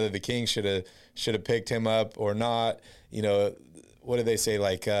on whether the Kings should have picked him up or not. What do they say?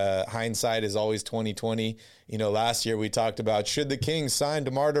 Like, hindsight is always 20/20. Last year we talked about, should the Kings sign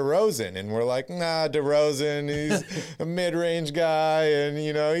DeMar DeRozan? And we're like, nah, DeRozan, he's a mid-range guy, and,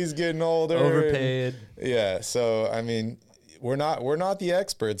 he's getting older. Overpaid. So, I mean, we're not the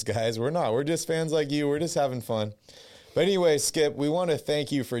experts, guys. We're not. We're just fans like you. We're just having fun. But anyway, Skip, we want to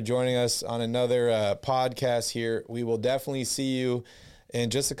thank you for joining us on another podcast here. We will definitely see you in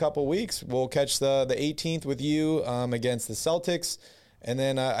just a couple weeks. We'll catch the 18th with you against the Celtics. And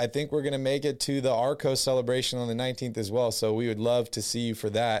then I think we're going to make it to the Arco celebration on the 19th as well. So we would love to see you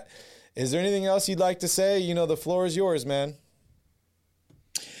for that. Is there anything else you'd like to say? The floor is yours, man.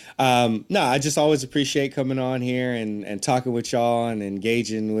 No, I just always appreciate coming on here and talking with y'all and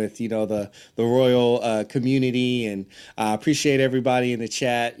engaging with, the Royal community. And I appreciate everybody in the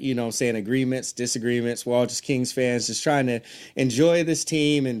chat, saying agreements, disagreements. We're all just Kings fans, just trying to enjoy this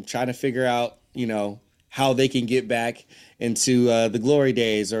team and trying to figure out, how they can get back into the glory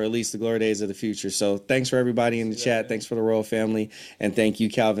days, or at least the glory days of the future. So thanks for everybody in the chat. Thanks for the Royal family. And thank you,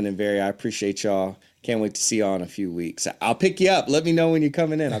 Calvin and Barry. I appreciate y'all. Can't wait to see y'all in a few weeks. I'll pick you up. Let me know when you're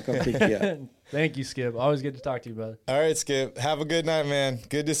coming in. I'll come pick you up. Thank you, Skip. Always good to talk to you, brother. All right, Skip. Have a good night, man.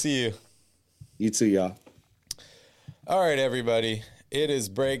 Good to see you. You too, y'all. All right, everybody. It is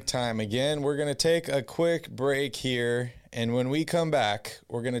break time again. We're going to take a quick break here, And when we come back,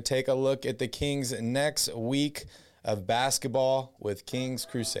 we're going to take a look at the Kings' next week of basketball with Kings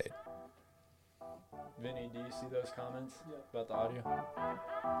Crusade. Vinny, do you see those comments about the audio?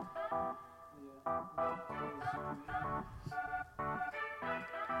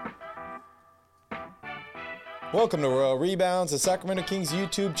 Welcome to Royal Rebounds, the Sacramento Kings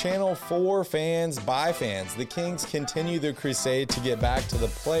YouTube channel for fans by fans. The Kings continue their crusade to get back to the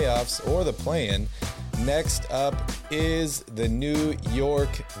playoffs or the play-in. Next up is the New York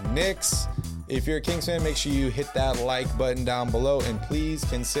Knicks. If you're a Kings fan, make sure you hit that like button down below and please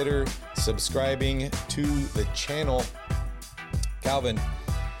consider subscribing to the channel. Calvin,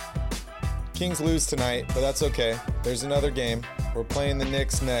 Kings lose tonight, but that's okay. There's another game. We're playing the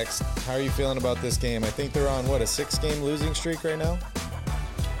Knicks next. How are you feeling about this game? I think they're on, a 6-game losing streak right now?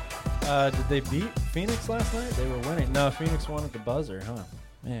 Did they beat Phoenix last night? They were winning. No, Phoenix won at the buzzer, huh?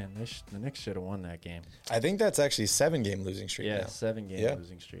 Man, the Knicks should have won that game. I think that's actually 7-game losing streak now. 7-game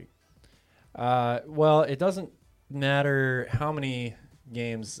losing streak. Well, it doesn't matter how many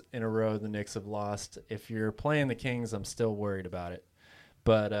games in a row the Knicks have lost. If you're playing the Kings, I'm still worried about it.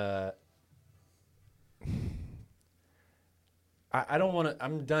 But I don't want to.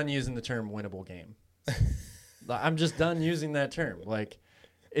 I'm done using the term winnable game. I'm just done using that term. Like,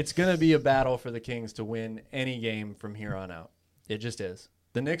 it's going to be a battle for the Kings to win any game from here on out. It just is.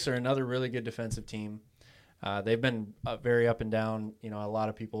 The Knicks are another really good defensive team. They've been very up and down. You know, a lot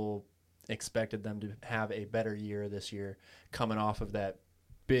of people expected them to have a better year this year, coming off of that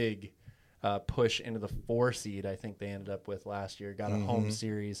big push into the 4 seed. I think they ended up with last year. Got a home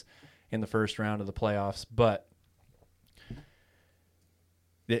series in the first round of the playoffs, but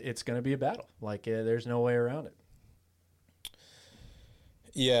it's going to be a battle. Like, there's no way around it.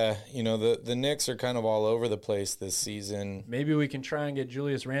 Yeah, you know, the Knicks are kind of all over the place this season. Maybe we can try and get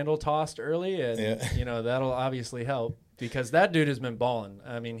Julius Randle tossed early, and, you know, that'll obviously help because that dude has been balling.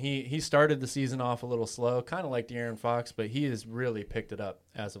 I mean, he started the season off a little slow, kind of like De'Aaron Fox, but he has really picked it up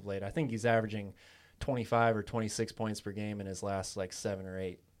as of late. I think he's averaging 25 or 26 points per game in his last, 7 or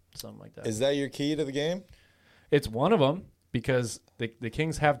 8, something like that. Is that your key to the game? It's one of them. Because the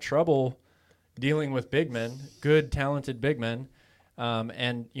Kings have trouble dealing with big men, good, talented big men.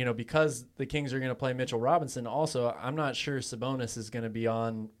 And, you know, because the Kings are going to play Mitchell Robinson also, I'm not sure Sabonis is going to be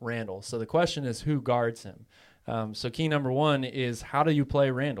on Randle. So the question is who guards him? So key number one is how do you play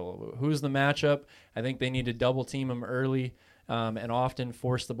Randle? Who's the matchup? I think they need to double team him early and often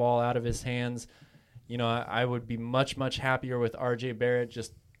force the ball out of his hands. You know, I would be much, much happier with R.J. Barrett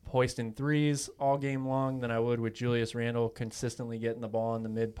just hoisting threes all game long than I would with Julius Randle consistently getting the ball in the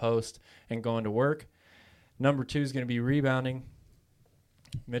mid-post and going to work. Number 2 is going to be rebounding.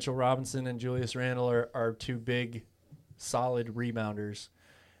 Mitchell Robinson and Julius Randle are 2 big, solid rebounders.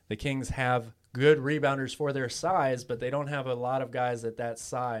 The Kings have good rebounders for their size, but they don't have a lot of guys at that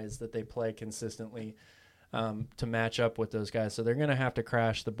size that they play consistently to match up with those guys. So they're going to have to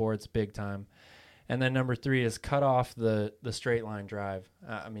crash the boards big time. And then number 3 is cut off the straight line drive.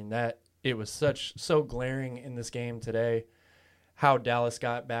 I mean, that it was so glaring in this game today how Dallas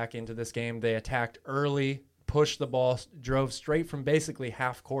got back into this game. They attacked early, pushed the ball, drove straight from basically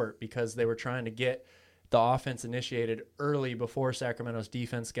half court because they were trying to get the offense initiated early before Sacramento's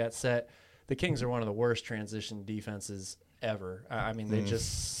defense got set. The Kings are one of the worst transition defenses ever. I mean, they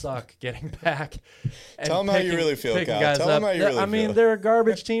just suck getting back. And Tell them how you really feel, Kyle. Tell them how you really feel. I mean, they're a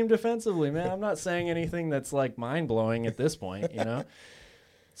garbage team defensively, man. I'm not saying anything that's mind-blowing at this point, you know.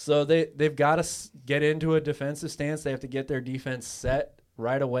 So they've got to get into a defensive stance. They have to get their defense set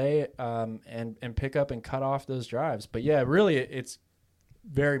right away and pick up and cut off those drives. But, yeah, really it's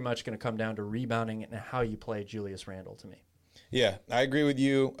very much going to come down to rebounding and how you play Julius Randle to me. Yeah, I agree with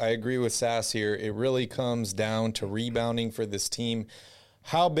you. I agree with Sass here. It really comes down to rebounding for this team.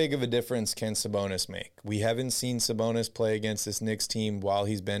 How big of a difference can Sabonis make? We haven't seen Sabonis play against this Knicks team while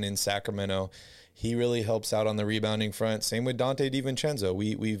he's been in Sacramento. He really helps out on the rebounding front. Same with Dante DiVincenzo.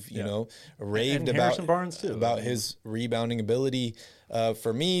 We've raved about his rebounding ability.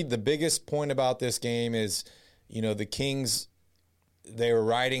 For me, the biggest point about this game is, the Kings, they were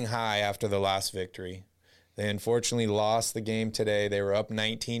riding high after the last victory. They unfortunately lost the game today. They were up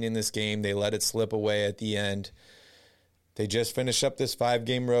 19 in this game. They let it slip away at the end. They just finished up this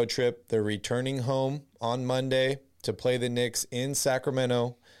 5-game road trip. They're returning home on Monday to play the Knicks in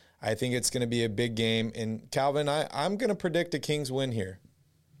Sacramento. I think it's going to be a big game. And, Calvin, I'm going to predict a Kings win here.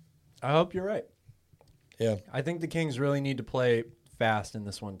 I hope you're right. Yeah. I think the Kings really need to play fast in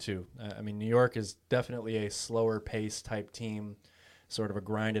this one, too. I mean, New York is definitely a slower pace type team, sort of a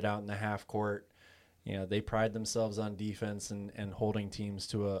grind it out in the half court. They pride themselves on defense and holding teams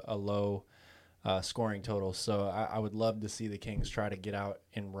to a low scoring totals. So I would love to see the Kings try to get out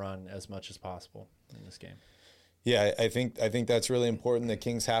and run as much as possible in this game. Yeah, I think that's really important. The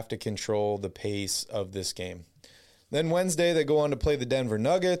Kings have to control the pace of this game. Then Wednesday, they go on to play the Denver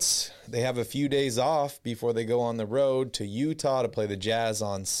Nuggets. They have a few days off before they go on the road to Utah to play the Jazz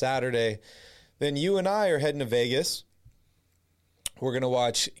on Saturday. Then you and I are heading to Vegas. We're going to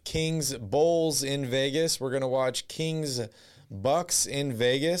watch Kings Bulls in Vegas. We're going to watch Kings Bucks in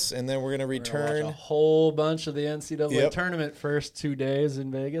Vegas, and then we're going to return watch a whole bunch of the NCAA tournament first 2 days in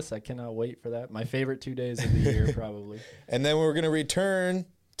Vegas. I cannot wait for that. My favorite 2 days of the year, probably. And then we're going to return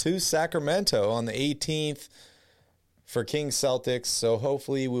to Sacramento on the 18th for Kings Celtics. So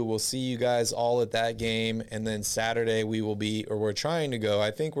hopefully we will see you guys all at that game. And then Saturday we're trying to go.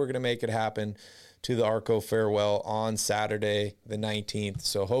 I think we're going to make it happen to the Arco Farewell on Saturday the 19th.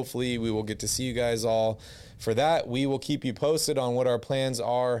 So hopefully we will get to see you guys all for that. We will keep you posted on what our plans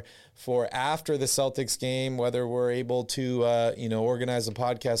are for after the Celtics game, whether we're able to organize a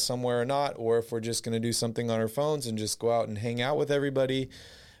podcast somewhere or not, or if we're just going to do something on our phones and just go out and hang out with everybody.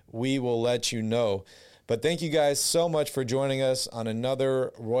 We will let you know. But thank you guys so much for joining us on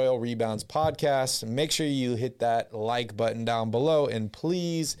another Royal Rebounds podcast. Make sure you hit that like button down below, and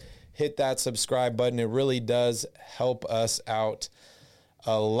please hit that subscribe button. It really does help us out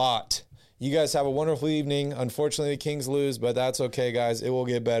a lot. You guys have a wonderful evening. Unfortunately, the Kings lose, but that's okay, guys. It will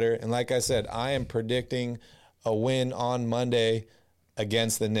get better. And like I said, I am predicting a win on Monday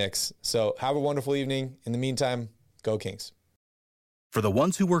against the Knicks. So have a wonderful evening. In the meantime, go Kings. For the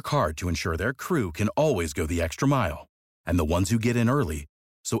ones who work hard to ensure their crew can always go the extra mile, and the ones who get in early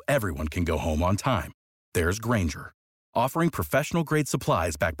so everyone can go home on time, there's Grainger, offering professional-grade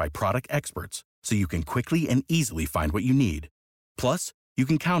supplies backed by product experts so you can quickly and easily find what you need. Plus, you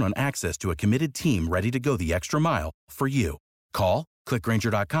can count on access to a committed team ready to go the extra mile for you. Call, click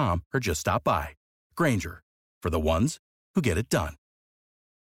Grainger.com, or just stop by. Grainger, for the ones who get it done.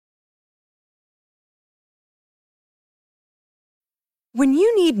 When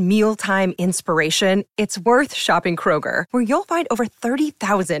you need mealtime inspiration, it's worth shopping Kroger, where you'll find over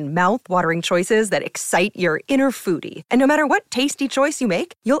 30,000 mouth-watering choices that excite your inner foodie. And no matter what tasty choice you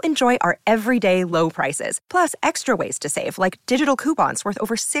make, you'll enjoy our everyday low prices, plus extra ways to save, like digital coupons worth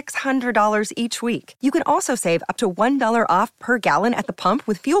over $600 each week. You can also save up to $1 off per gallon at the pump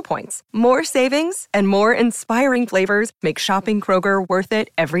with fuel points. More savings and more inspiring flavors make shopping Kroger worth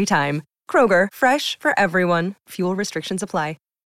it every time. Kroger, fresh for everyone. Fuel restrictions apply.